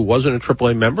car who wasn't a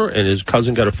AAA member, and his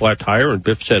cousin got a flat tire, and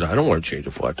Biff said, I don't want to change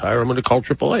a flat tire, I'm going to call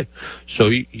AAA. So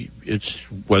it's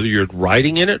whether you're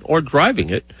riding in it or driving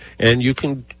it, and you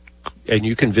can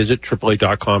visit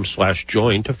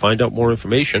AAA.com/join to find out more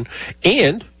information.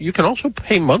 And you can also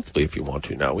pay monthly if you want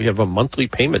to now. We have a monthly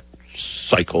payment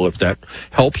cycle if that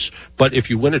helps. But if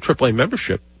you win a AAA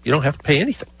membership, you don't have to pay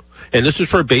anything. And this is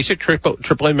for a basic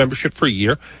AAA membership for a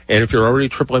year. And if you're already a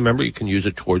AAA member, you can use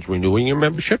it towards renewing your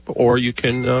membership, or you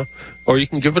can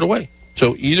give it away.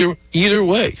 So either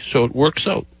way, so it works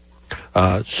out.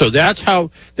 So that's how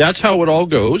it all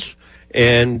goes.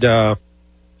 And I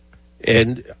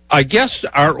guess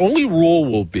our only rule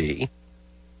will be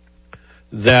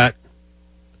that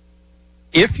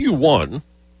if you won,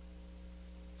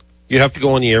 you have to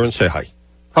go on the air and say hi.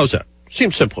 How's that?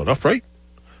 Seems simple enough, right?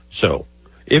 So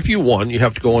if you won, you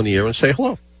have to go on the air and say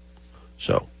hello.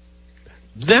 So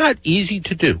that easy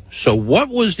to do. So what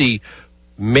was the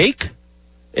make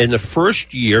in the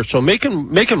first year? So make and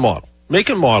model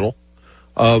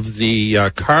of the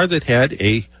car that had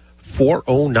a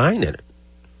 409 in it.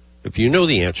 If you know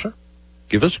the answer,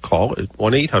 give us a call at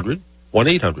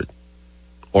 1-800-1800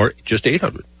 or just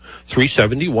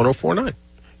 800-370-1049.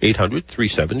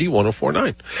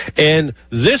 800-370-1049. And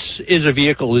this is a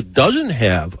vehicle that doesn't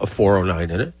have a 409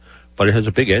 in it, but it has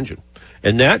a big engine.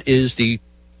 And that is the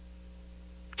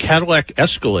Cadillac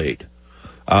Escalade.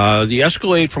 The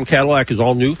Escalade from Cadillac is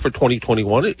all new for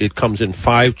 2021. It comes in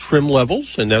 5 trim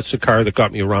levels, and that's the car that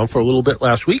got me around for a little bit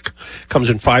last week. It comes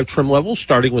in 5 trim levels,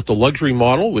 starting with the luxury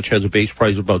model, which has a base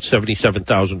price of about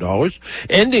 $77,000,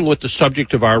 ending with the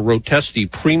subject of our road test, the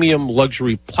premium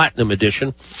luxury platinum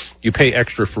edition. You pay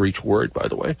extra for each word, by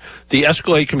the way. The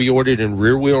Escalade can be ordered in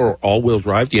rear-wheel or all-wheel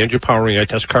drive. The engine powering our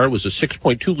test car was a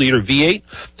 6.2-liter V8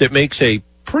 that makes a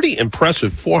pretty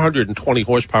impressive 420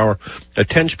 horsepower. A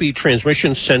 10-speed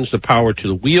transmission sends the power to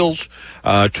the wheels.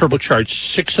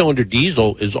 Turbocharged 6-cylinder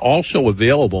diesel is also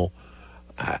available.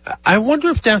 I wonder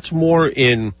if that's more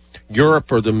in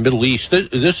Europe or the Middle East.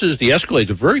 This is the Escalade,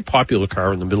 a very popular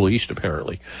car in the Middle East,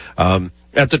 apparently. At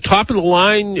the top of the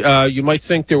line, you might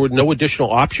think there were no additional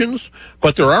options,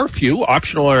 but there are a few.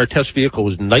 Optional on our test vehicle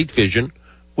was night vision,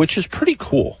 which is pretty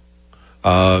cool.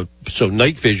 So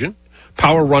night vision.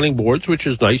 Power running boards, which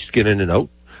is nice to get in and out.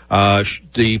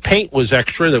 The paint was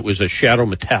extra. That was a shadow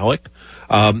metallic.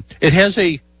 It has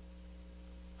a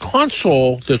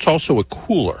console that's also a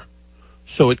cooler,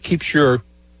 so it keeps your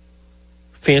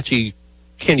fancy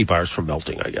candy bars from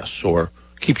melting, I guess, or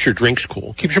keeps your drinks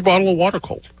cool, keeps your bottle of water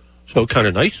cold. So kind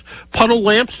of nice. Puddle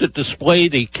lamps that display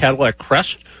the Cadillac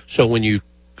crest, so when you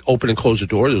open and close the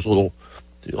door, there's a little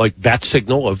like bat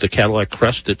signal of the Cadillac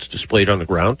crest that's displayed on the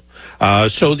ground.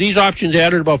 So these options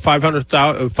added about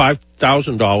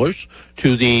 $5,000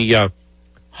 to the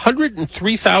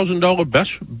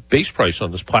 $103,000 base price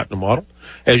on this platinum model.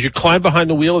 As you climb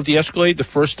behind the wheel of the Escalade, the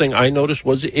first thing I noticed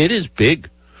was it is big.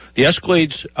 The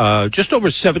Escalade's just over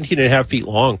 17.5 feet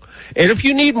long. And if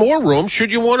you need more room,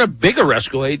 should you want a bigger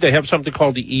Escalade, they have something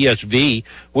called the ESV,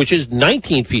 which is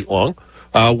 19 feet long.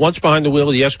 Once behind the wheel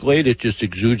of the Escalade, it just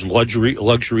exudes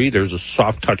luxury. There's a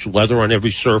soft touch leather on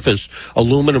every surface,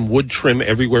 aluminum wood trim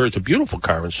everywhere. It's a beautiful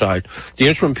car inside. The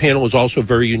instrument panel is also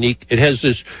very unique. It has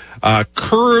this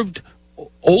curved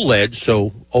OLED,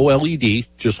 so OLED,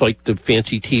 just like the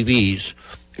fancy TVs.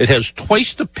 It has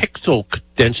twice the pixel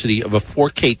density of a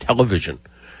 4K television,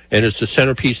 and it's the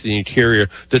centerpiece of the interior.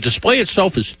 The display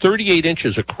itself is 38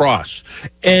 inches across,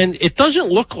 and it doesn't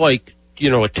look like,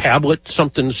 a tablet,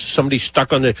 somebody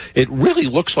stuck on it. It really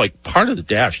looks like part of the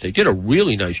dash. They did a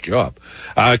really nice job.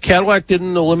 Cadillac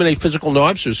didn't eliminate physical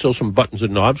knobs. There's still some buttons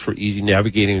and knobs for easy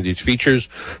navigating of these features.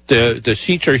 The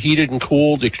seats are heated and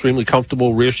cooled, extremely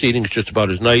comfortable. Rear seating is just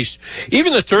about as nice.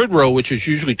 Even the third row, which is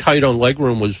usually tight on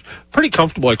legroom, was pretty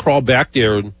comfortable. I crawled back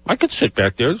there, and I could sit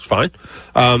back there. It's fine.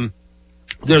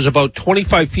 There's about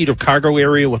 25 feet of cargo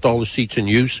area with all the seats in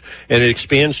use, and it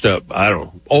expands to,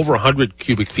 over 100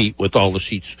 cubic feet with all the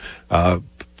seats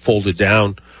folded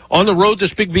down. On the road,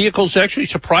 this big vehicle is actually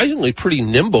surprisingly pretty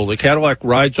nimble. The Cadillac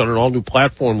rides on an all-new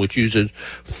platform which uses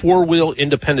four-wheel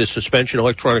independent suspension,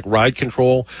 electronic ride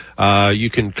control. You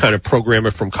can kind of program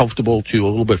it from comfortable to a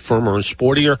little bit firmer and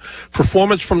sportier.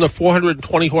 Performance from the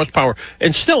 420 horsepower.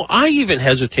 And still, I even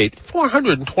hesitate.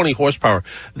 420 horsepower.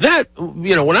 That,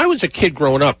 when I was a kid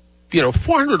growing up,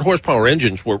 400 horsepower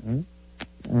engines were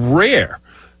rare.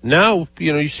 Now,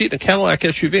 you see it in a Cadillac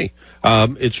SUV.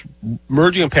 It's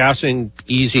merging and passing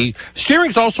easy.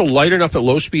 Steering's also light enough at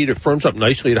low speed. It firms up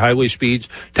nicely at highway speeds.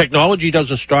 Technology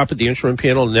doesn't stop at the instrument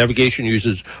panel. The navigation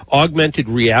uses augmented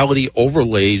reality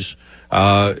overlays.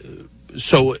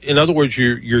 So, in other words,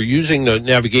 you're using the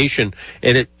navigation,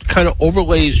 and it kind of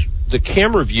overlays the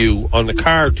camera view on the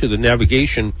car to the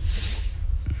navigation.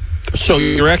 So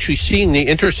you're actually seeing the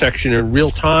intersection in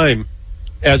real time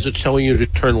as it's telling you to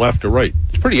turn left or right.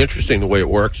 It's pretty interesting the way it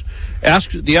works.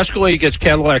 The Escalade gets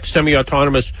Cadillac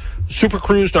semi-autonomous. Super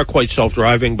Cruise, not quite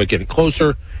self-driving, but getting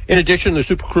closer. In addition, the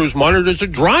Super Cruise monitors the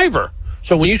driver.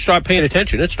 So when you stop paying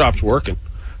attention, it stops working.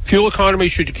 Fuel economy,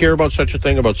 should you care about such a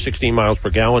thing, about 16 miles per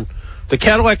gallon. The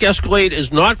Cadillac Escalade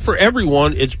is not for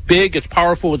everyone. It's big, it's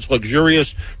powerful, it's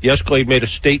luxurious. The Escalade made a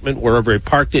statement wherever it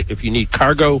parked it. If you need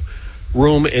cargo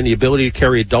room and the ability to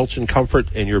carry adults in comfort,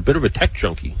 and you're a bit of a tech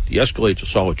junkie, the Escalade's a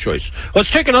solid choice.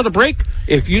 Let's take another break.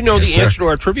 If you know the answer to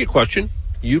our trivia question,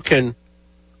 you can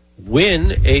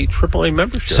win a AAA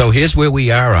membership. So here's where we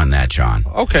are on that, John.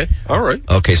 Okay, all right.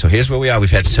 Okay, so here's where we are.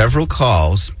 We've had several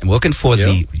calls. I'm looking for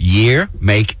the year,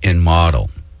 make, and model.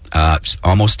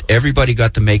 Almost everybody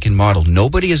got the make and model.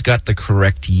 Nobody has got the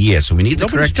correct year, so we need the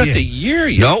correct year. Nobody's got the year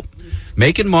yet. Nope.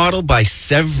 Make and model by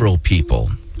several people.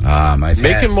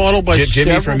 Make and model by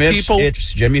Jimmy several people.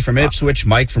 Jimmy from Ipswich,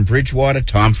 Mike from Bridgewater,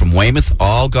 Tom from Weymouth,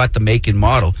 all got the make and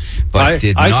model, but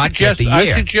did not get the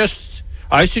year.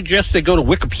 I suggest they go to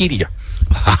Wikipedia,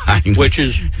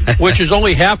 which is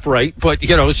only half right, but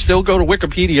still go to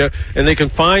Wikipedia and they can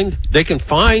find.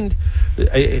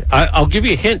 I'll give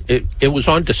you a hint. It was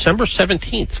on December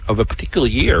 17th of a particular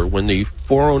year when the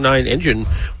 409 engine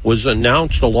was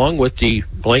announced along with the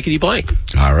blankety blank.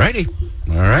 All righty.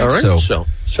 All right.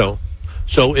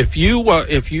 So if you want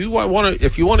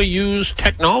to use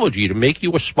technology to make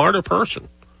you a smarter person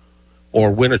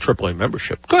or win a AAA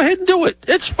membership, go ahead and do it.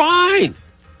 It's fine.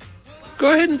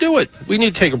 Go ahead and do it. We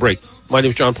need to take a break. My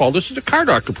name is John Paul. This is the Car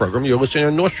Doctor program. You're listening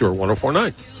on North Shore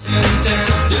 104.9.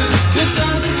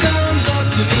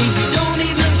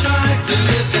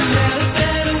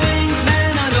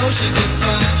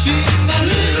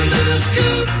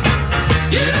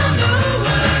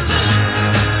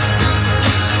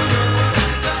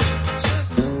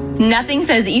 Nothing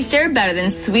says Easter better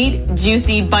than sweet,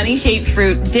 juicy, bunny-shaped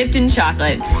fruit dipped in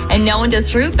chocolate. And no one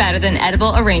does fruit better than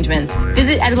Edible Arrangements.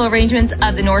 Visit Edible Arrangements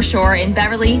of the North Shore in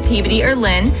Beverly, Peabody, or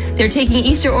Lynn. They're taking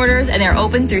Easter orders, and they're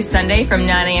open through Sunday from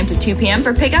 9 a.m. to 2 p.m.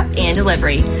 for pickup and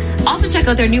delivery. Also check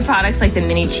out their new products like the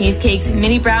mini cheesecakes,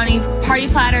 mini brownies, party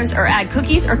platters, or add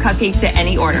cookies or cupcakes to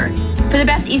any order. For the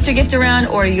best Easter gift around,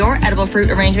 order your edible fruit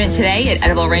arrangement today at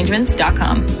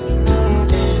ediblearrangements.com.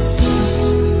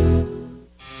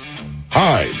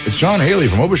 Hi, it's John Haley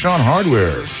from Aubuchon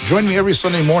Hardware. Join me every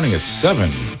Sunday morning at 7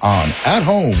 on At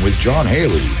Home with John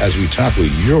Haley as we tackle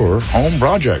your home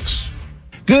projects.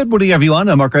 Good morning, everyone.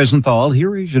 I'm Mark Rosenthal.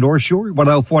 Here is your North Shore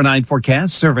 104.9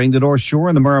 forecast serving the North Shore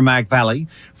and the Merrimack Valley.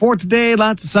 For today,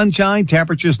 lots of sunshine,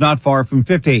 temperatures not far from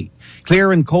 50.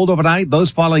 Clear and cold overnight,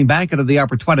 those falling back into the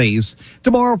upper 20s.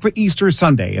 Tomorrow for Easter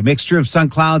Sunday, a mixture of sun,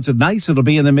 clouds, and nice. It'll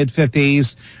be in the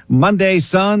mid-50s. Monday,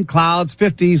 sun, clouds,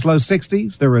 50s, low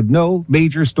 60s. There are no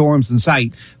major storms in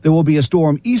sight. There will be a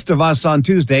storm east of us on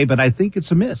Tuesday, but I think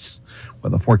it's a miss.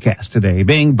 With the forecast today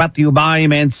being brought to you by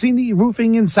Mancini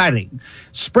Roofing and Siding.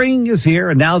 Spring is here,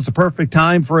 and now's the perfect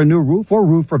time for a new roof or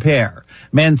roof repair.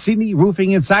 Mancini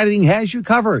Roofing and Siding has you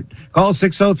covered. Call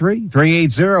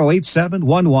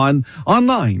 603-380-8711,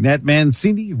 online at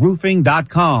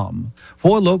manciniroofing.com.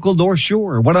 For local North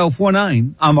Shore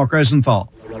 104.9, I'm Mark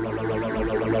Rosenthal.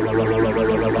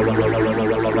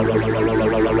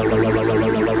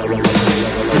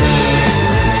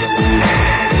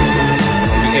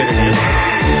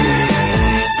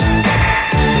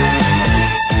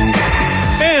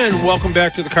 Welcome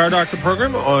back to the Car Doctor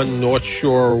program on North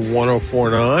Shore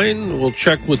 104.9. We'll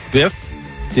check with Biff.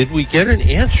 Did we get an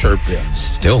answer, Biff?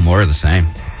 Still more of the same.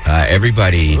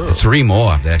 Everybody, 3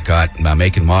 more that got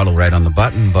make and model right on the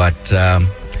button, but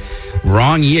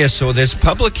wrong year. So there's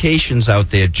publications out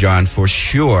there, John, for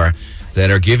sure, that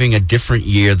are giving a different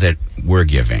year that we're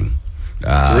giving.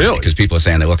 Really? Because people are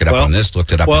saying they look it up on this,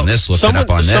 looked it up on this, looked it up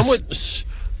on this.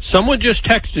 Someone just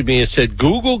texted me and said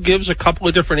Google gives a couple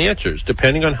of different answers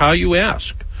depending on how you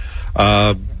ask.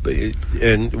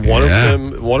 And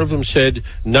one of them said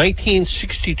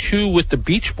 1962 with the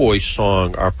Beach Boys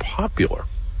song are popular.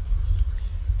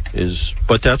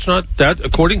 But that's not that,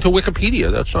 according to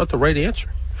Wikipedia, that's not the right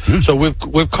answer. So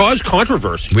we've caused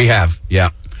controversy. We have,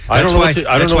 yeah. That's why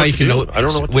you can know. I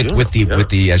don't know what with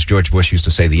the as George Bush used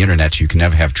to say, the internet, you can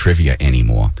never have trivia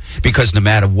anymore, because no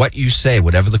matter what you say,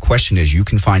 whatever the question is, you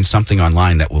can find something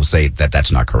online that will say that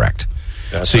that's not correct.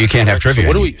 So you can't have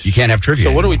trivia. So you can't have trivia.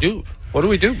 So what do anymore. we do? What do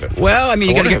we do, Ben? Well, I mean,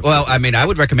 you got to get. Well, I mean, I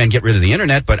would recommend get rid of the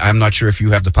internet, but I'm not sure if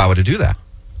you have the power to do that.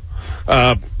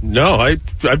 No, I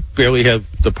barely have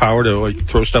the power to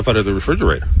throw stuff out of the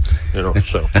refrigerator.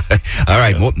 So. All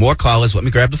right, more callers. Let me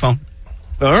grab the phone.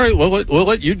 All right, we'll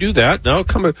let you do that. Now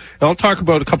I'll talk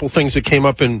about a couple things that came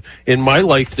up in my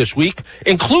life this week,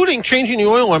 including changing the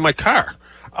oil on my car.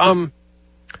 The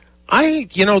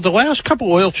last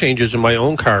couple oil changes in my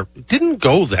own car didn't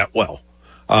go that well.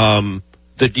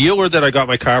 The dealer that I got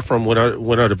my car from went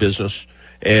out of business,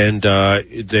 and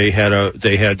they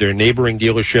had their neighboring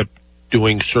dealership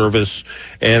doing service,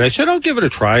 and I said I'll give it a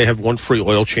try. I have one free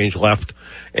oil change left,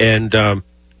 and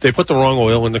they put the wrong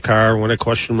oil in the car. When I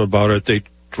questioned them about it, they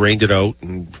drained it out,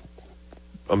 and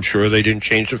I'm sure they didn't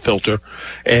change the filter.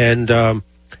 And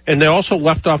they also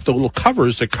left off the little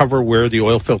covers that cover where the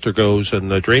oil filter goes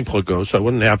and the drain plug goes, so I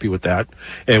wasn't happy with that.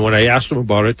 And when I asked them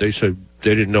about it, they said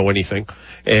they didn't know anything.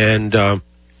 And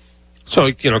so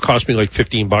it cost me like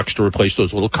 $15 to replace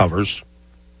those little covers.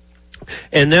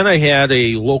 And then I had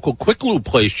a local quick lube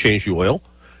place change the oil,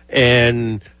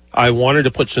 and I wanted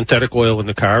to put synthetic oil in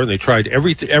the car, and they tried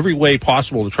every way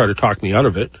possible to try to talk me out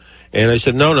of it. And I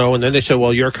said, no. And then they said,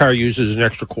 well, your car uses an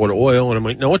extra quart of oil. And I'm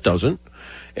like, no, it doesn't.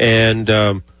 And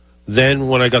then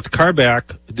when I got the car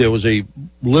back, there was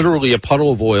literally a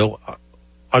puddle of oil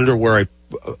under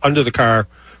the car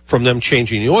from them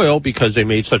changing the oil, because they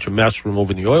made such a mess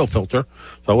removing the oil filter.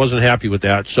 So I wasn't happy with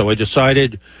that. So I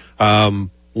decided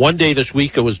one day this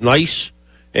week it was nice,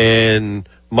 and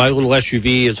my little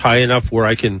SUV is high enough where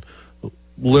I can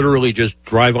literally just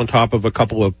drive on top of a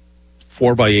couple of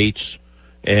 4x8s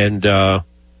and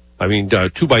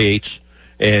 2x8s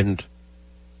and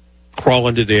crawl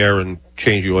under there and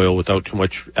change the oil without too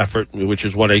much effort, which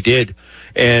is what I did.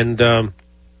 And I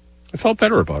felt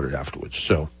better about it afterwards.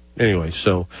 So anyway,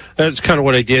 so that's kind of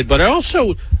what I did. But I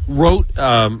also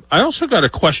I also got a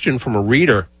question from a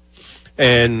reader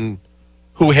and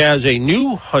who has a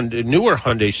newer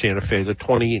Hyundai Santa Fe, the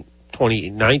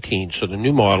 2019, so the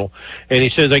new model. And he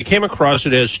says, I came across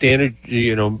it as standard,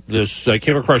 I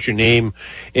came across your name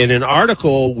in an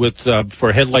article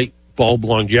for headlight bulb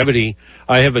longevity.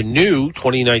 I have a new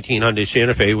 2019 Hyundai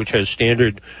Santa Fe, which has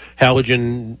standard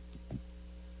halogen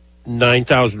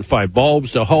 9005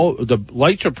 bulbs. The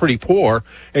lights are pretty poor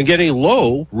and get a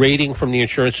low rating from the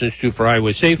Insurance Institute for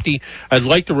Highway Safety. I'd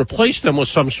like to replace them with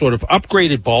some sort of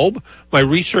upgraded bulb. My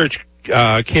research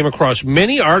came across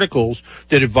many articles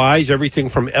that advise everything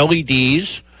from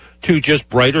LEDs to just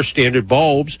brighter standard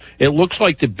bulbs. It looks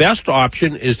like the best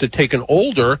option is to take an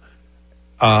older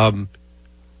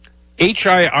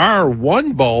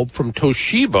HIR1 bulb from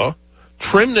Toshiba,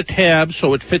 trim the tab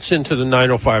so it fits into the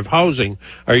 905 housing.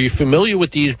 Are you familiar with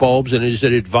these bulbs, and is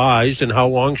it advised, and how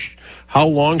long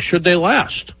should they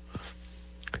last?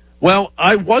 Well,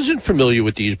 I wasn't familiar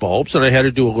with these bulbs, and I had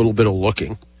to do a little bit of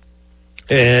looking.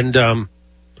 And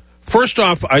first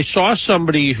off, I saw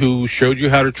somebody who showed you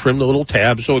how to trim the little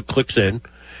tab so it clicks in.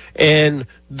 And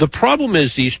the problem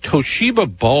is these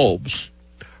Toshiba bulbs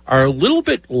are a little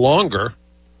bit longer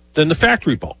than the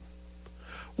factory bulb.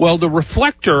 Well, the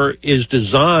reflector is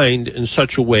designed in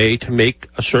such a way to make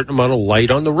a certain amount of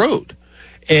light on the road.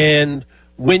 And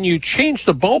when you change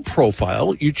the bulb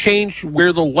profile, you change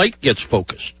where the light gets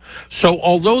focused. So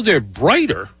although they're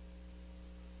brighter,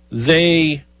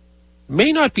 they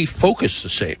may not be focused the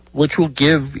same, which will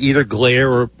give either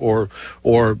glare or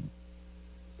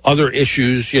other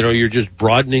issues. You're just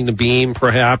broadening the beam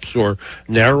perhaps, or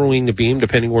narrowing the beam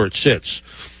depending where it sits.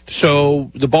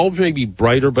 So the bulbs may be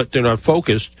brighter, but they're not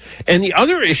focused. And the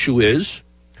other issue is,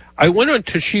 I went on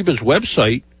Toshiba's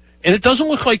website, and it doesn't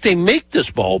look like they make this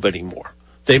bulb anymore.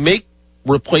 They make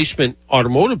replacement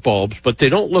automotive bulbs, but they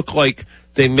don't look like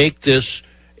they make this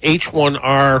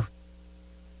H1R1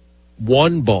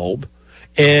 bulb.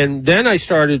 And then I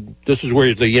started, this is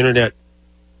where the internet,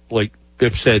 like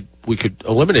Biff said, we could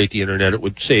eliminate the internet. It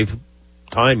would save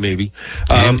time, maybe.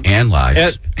 And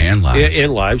lives. And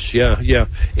lives, yeah.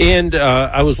 And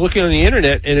I was looking on the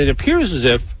internet, and it appears as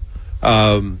if,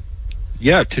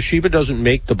 Toshiba doesn't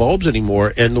make the bulbs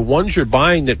anymore. And the ones you're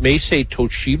buying that may say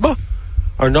Toshiba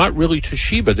are not really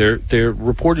Toshiba. They're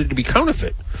reported to be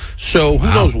counterfeit. So who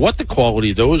knows what the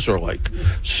quality of those are like.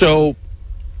 So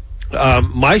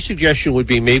my suggestion would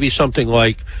be maybe something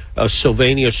like a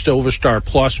Sylvania Silver Star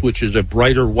Plus, which is a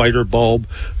brighter, whiter bulb,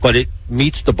 but it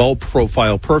meets the bulb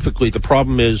profile perfectly. The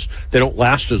problem is they don't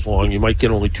last as long. You might get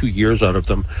only 2 years out of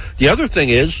them. The other thing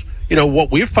is,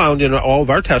 what we've found in all of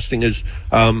our testing is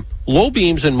low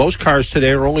beams in most cars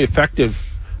today are only effective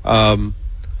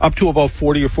up to about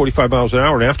 40 or 45 miles an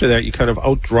hour, and after that, you're kind of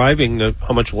out driving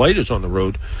how much light is on the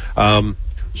road.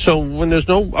 So when there's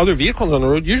no other vehicles on the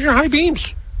road, use your high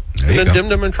beams. And then dim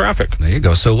them in traffic. There you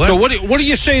go. So what do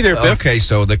you say there, Biff? Okay,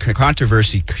 so the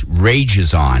controversy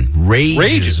rages on.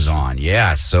 Rages on.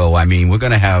 Yeah. So we're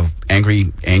going to have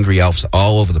angry elves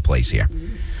all over the place here.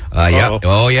 Yeah.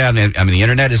 Oh yeah. The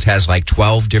internet has like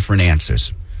 12 different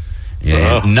answers.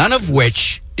 Yeah. None of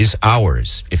which is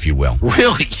ours, if you will.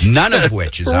 Really? None of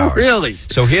which is ours. Really?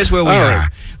 So here's where we are.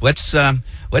 Let's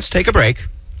take a break.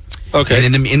 Okay.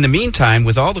 And in the meantime,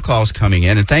 with all the calls coming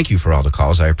in, and thank you for all the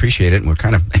calls, I appreciate it. And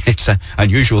it's an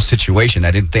unusual situation.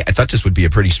 I thought this would be a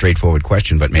pretty straightforward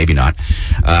question, but maybe not.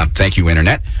 Thank you,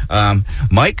 Internet.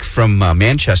 Mike from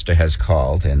Manchester has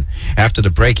called, and after the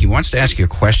break, he wants to ask you a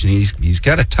question. He's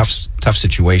got a tough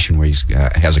situation where he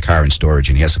has a car in storage,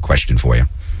 and he has a question for you.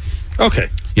 Okay.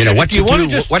 What to do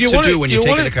when you're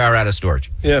taking the car out of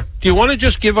storage. Yeah. Do you want to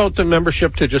just give out the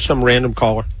membership to just some random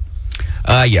caller?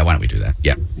 Yeah, why don't we do that?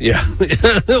 Yeah. Yeah.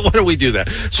 Why don't we do that?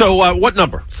 So, what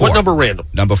number? 4. What number random?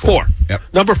 Number 4. Yep.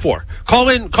 Number 4. Call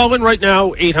in right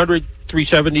now,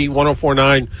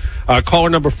 800-370-1049.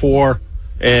 Caller number 4,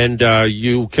 and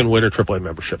you can win a AAA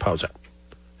membership. How's that?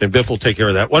 And Biff will take care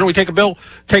of that. Why don't we take a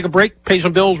break, pay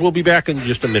some bills. We'll be back in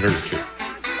just a minute or two.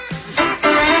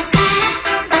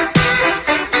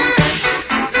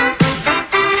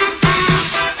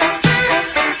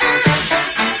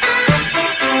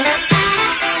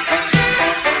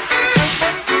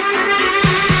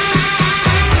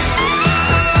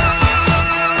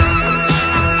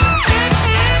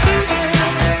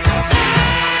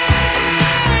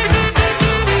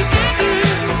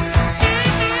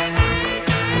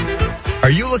 Are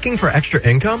you looking for extra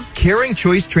income? Caring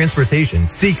Choice Transportation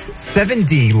seeks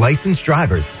 7D licensed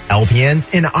drivers, LPNs,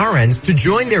 and RNs to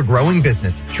join their growing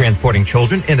business, transporting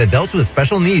children and adults with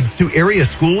special needs to area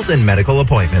schools and medical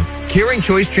appointments. Caring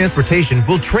Choice Transportation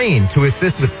will train to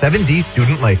assist with 7D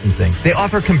student licensing. They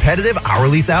offer competitive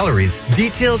hourly salaries.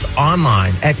 Details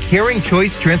online at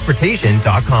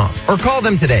caringchoicetransportation.com or call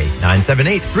them today,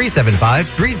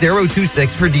 978-375-3026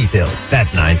 for details.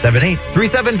 That's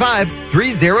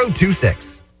 978-375-3026.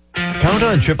 Count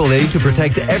on AAA to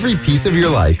protect every piece of your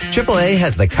life. AAA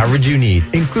has the coverage you need,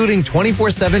 including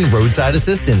 24/7 roadside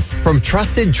assistance from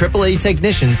trusted AAA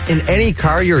technicians in any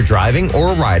car you're driving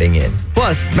or riding in.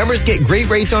 Plus, members get great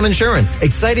rates on insurance,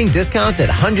 exciting discounts at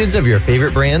hundreds of your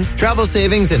favorite brands, travel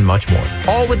savings, and much more.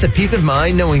 All with the peace of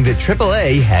mind knowing that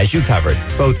AAA has you covered,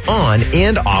 both on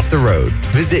and off the road.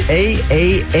 Visit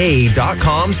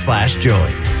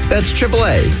AAA.com/join. That's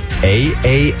AAA.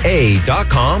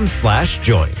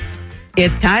 AAA.com/join.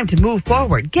 It's time to move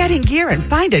forward, get in gear, and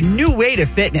find a new way to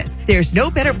fitness. There's no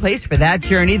better place for that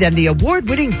journey than the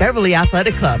award-winning Beverly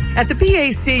Athletic Club. At the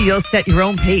BAC, you'll set your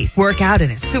own pace, work out in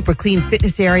a super clean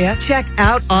fitness area, check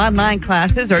out online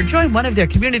classes, or join one of their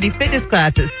community fitness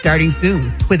classes starting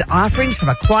soon. With offerings from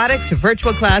aquatics to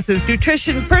virtual classes,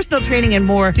 nutrition, personal training, and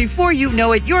more, before you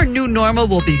know it, your new normal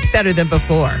will be better than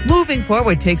before. Moving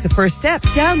forward takes a first step.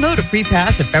 Download a free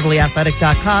pass at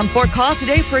BeverlyAthletic.com or call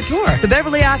today for a tour. The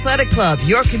Beverly Athletic Club,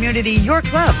 your community, your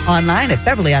club. Online at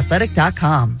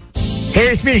BeverlyAthletic.com.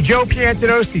 Hey, it's me, Joe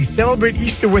Piantinosi. Celebrate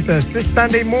Easter with us this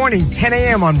Sunday morning, 10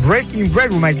 a.m. on Breaking Bread,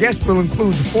 where my guests will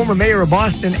include the former mayor of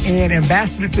Boston and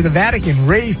ambassador to the Vatican,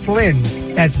 Ray Flynn.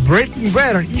 That's Breaking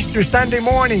Bread on Easter Sunday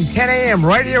morning, 10 a.m.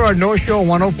 right here on North Shore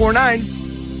 104.9.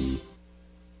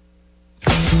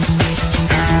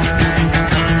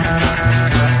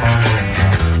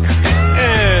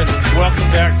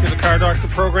 Welcome back to the Car Doctor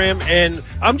program, and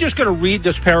I'm just going to read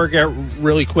this paragraph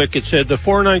really quick. It said the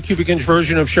 409 cubic inch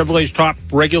version of Chevrolet's top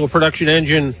regular production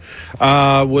engine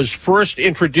was first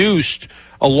introduced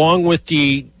along with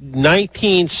the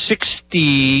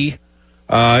 1960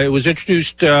 It was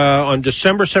introduced on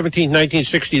December 17,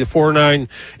 1960. The 409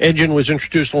 engine was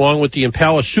introduced along with the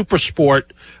Impala Super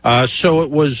Sport. So it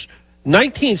was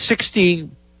 1960.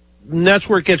 And that's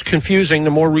where it gets confusing.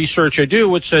 The more research I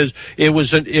do, it says it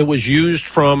was used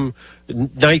from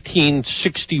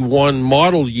 1961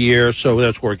 model year, so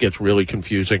that's where it gets really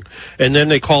confusing. And then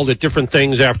they called it different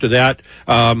things after that.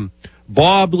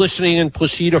 Bob, listening in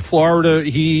Placida, Florida,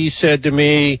 he said to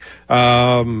me,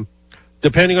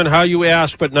 depending on how you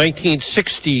ask, but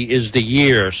 1960 is the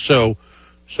year. So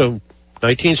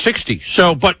 1960.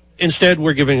 So, but instead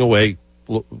we're giving away,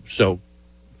 so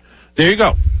there you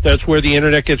go. That's where the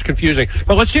internet gets confusing.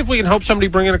 But let's see if we can help somebody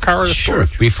bring in a car or a Sure.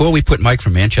 storage. Before we put Mike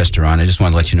from Manchester on, I just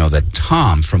want to let you know that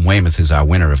Tom from Weymouth is our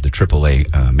winner of the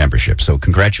AAA membership. So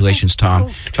congratulations, Tom.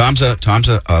 Tom's a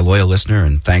loyal listener,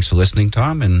 and thanks for listening,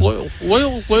 Tom. And loyal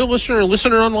listener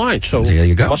online. So there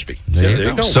you go. Must be. There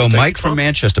you go. So Mike from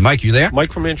Manchester. Mike, you there?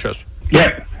 Mike from Manchester.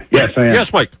 Yes, I am.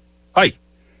 Yes, Mike. Hi.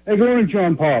 Hey, good morning,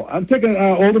 John Paul. I'm taking an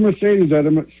older Mercedes out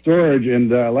of storage, and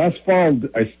last fall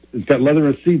it's got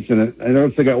leather seats in it. I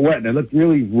noticed they got wet, and it looked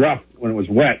really rough when it was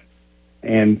wet.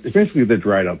 And basically, they're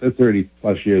dried out. They're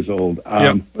 30-plus years old.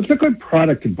 What's a good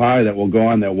product to buy that will go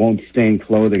on that won't stain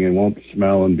clothing and won't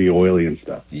smell and be oily and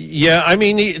stuff? Yeah, I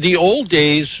mean, the old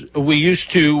days, we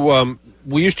used to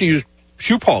use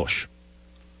shoe polish,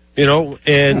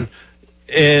 and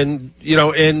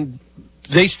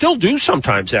they still do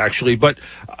sometimes, actually, but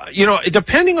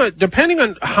depending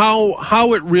on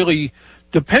how it really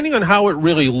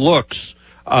looks,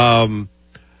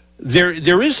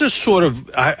 there is this sort of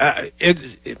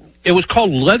it was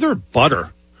called leather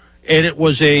butter, and it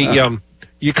was a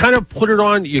you kind of put it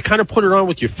on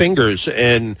with your fingers,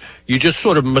 and you just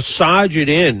sort of massage it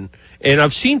in, and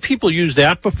I've seen people use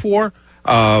that before.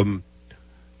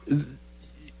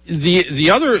 The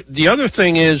other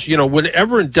thing is,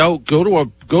 whenever in doubt, go to a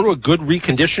good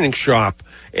reconditioning shop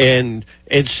and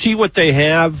see what they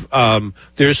have.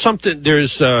 There's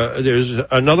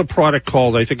another product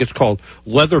called, I think it's called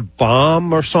Leather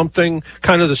Balm or something,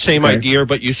 kind of the same idea,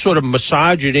 but you sort of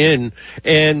massage it in,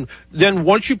 and then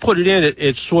once you put it in,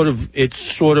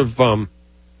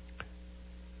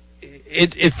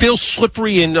 it feels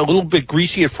slippery and a little bit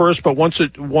greasy at first, but once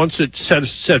it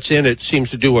sets in, it seems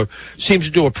to do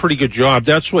a pretty good job.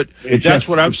 That's what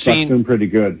I've seen. Been pretty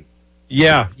good.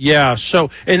 Yeah. So,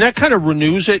 and that kind of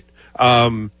renews it.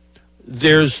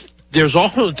 There's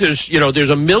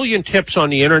a million tips on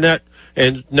the internet.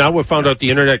 And now we've found out the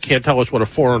internet can't tell us what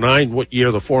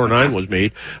year the 409 was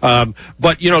made.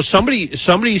 But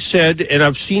somebody said, and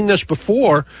I've seen this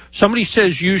before, somebody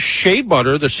says use shea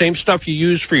butter, the same stuff you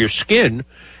use for your skin,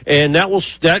 and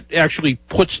that actually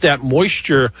puts that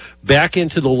moisture back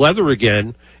into the leather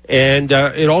again. And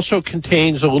it also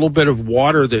contains a little bit of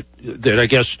water that I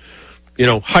guess,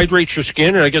 hydrates your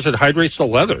skin, and I guess it hydrates the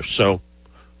leather. So,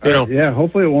 yeah,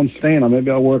 hopefully it won't stain.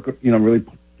 Maybe I'll work, really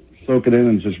soak it in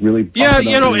and just really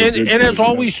as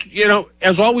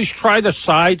always try the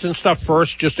sides and stuff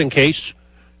first, just in case,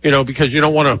 because you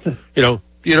don't want to you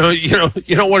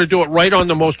don't want to do it right on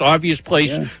the most obvious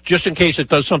place, just in case it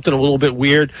does something a little bit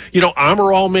weird.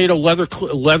 Armor All made a leather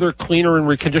cleaner and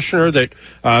reconditioner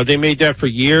that they made that for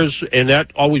years, and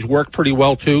that always worked pretty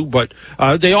well too. But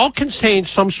they all contain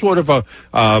some sort of a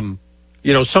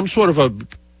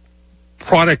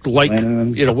product like,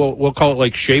 we'll call it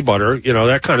like shea butter,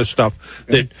 that kind of stuff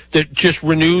that just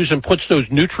renews and puts those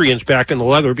nutrients back in the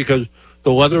leather, because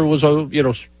the leather was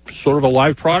sort of a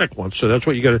live product once. So that's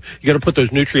what you got to put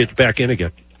those nutrients back in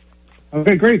again.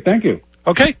 Okay, great. Thank you.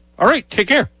 Okay. All right. Take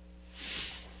care.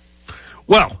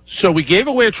 Well, so we gave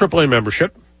away a AAA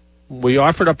membership. We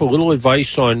offered up a little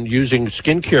advice on using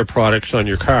skincare products on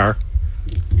your car.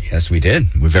 Yes, we did.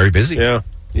 We're very busy. Yeah.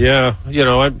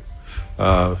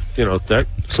 That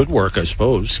could work, I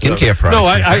suppose. Skincare products. No,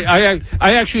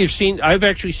 I've actually seen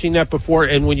that before.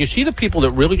 And when you see the people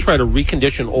that really try to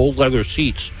recondition old leather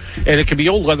seats, and it can be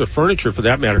old leather furniture for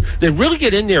that matter, they really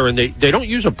get in there and they don't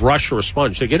use a brush or a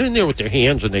sponge. They get in there with their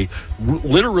hands and they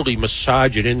literally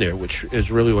massage it in there, which is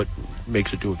really what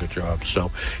makes it do a good job. So,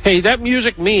 hey, that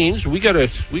music means we gotta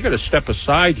step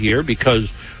aside here, because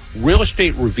Real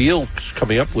Estate Revealed is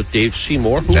coming up with Dave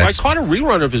Seymour, who I caught a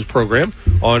rerun of his program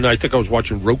on, I think I was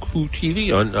watching Roku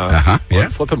TV on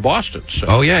Flippin' Boston. So.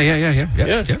 Oh, yeah.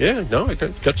 No, I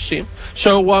got to see him.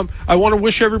 So I want to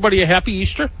wish everybody a happy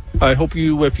Easter. I hope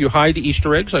if you hide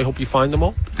Easter eggs, I hope you find them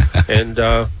all. And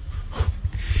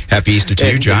happy Easter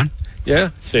to you, John.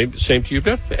 Yeah, same to you,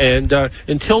 Biff. And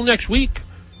until next week,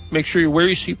 make sure you wear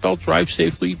your seatbelt, drive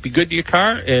safely, be good to your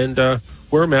car, and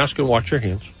wear a mask and wash your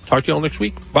hands. Talk to you all next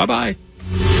week. Bye-bye.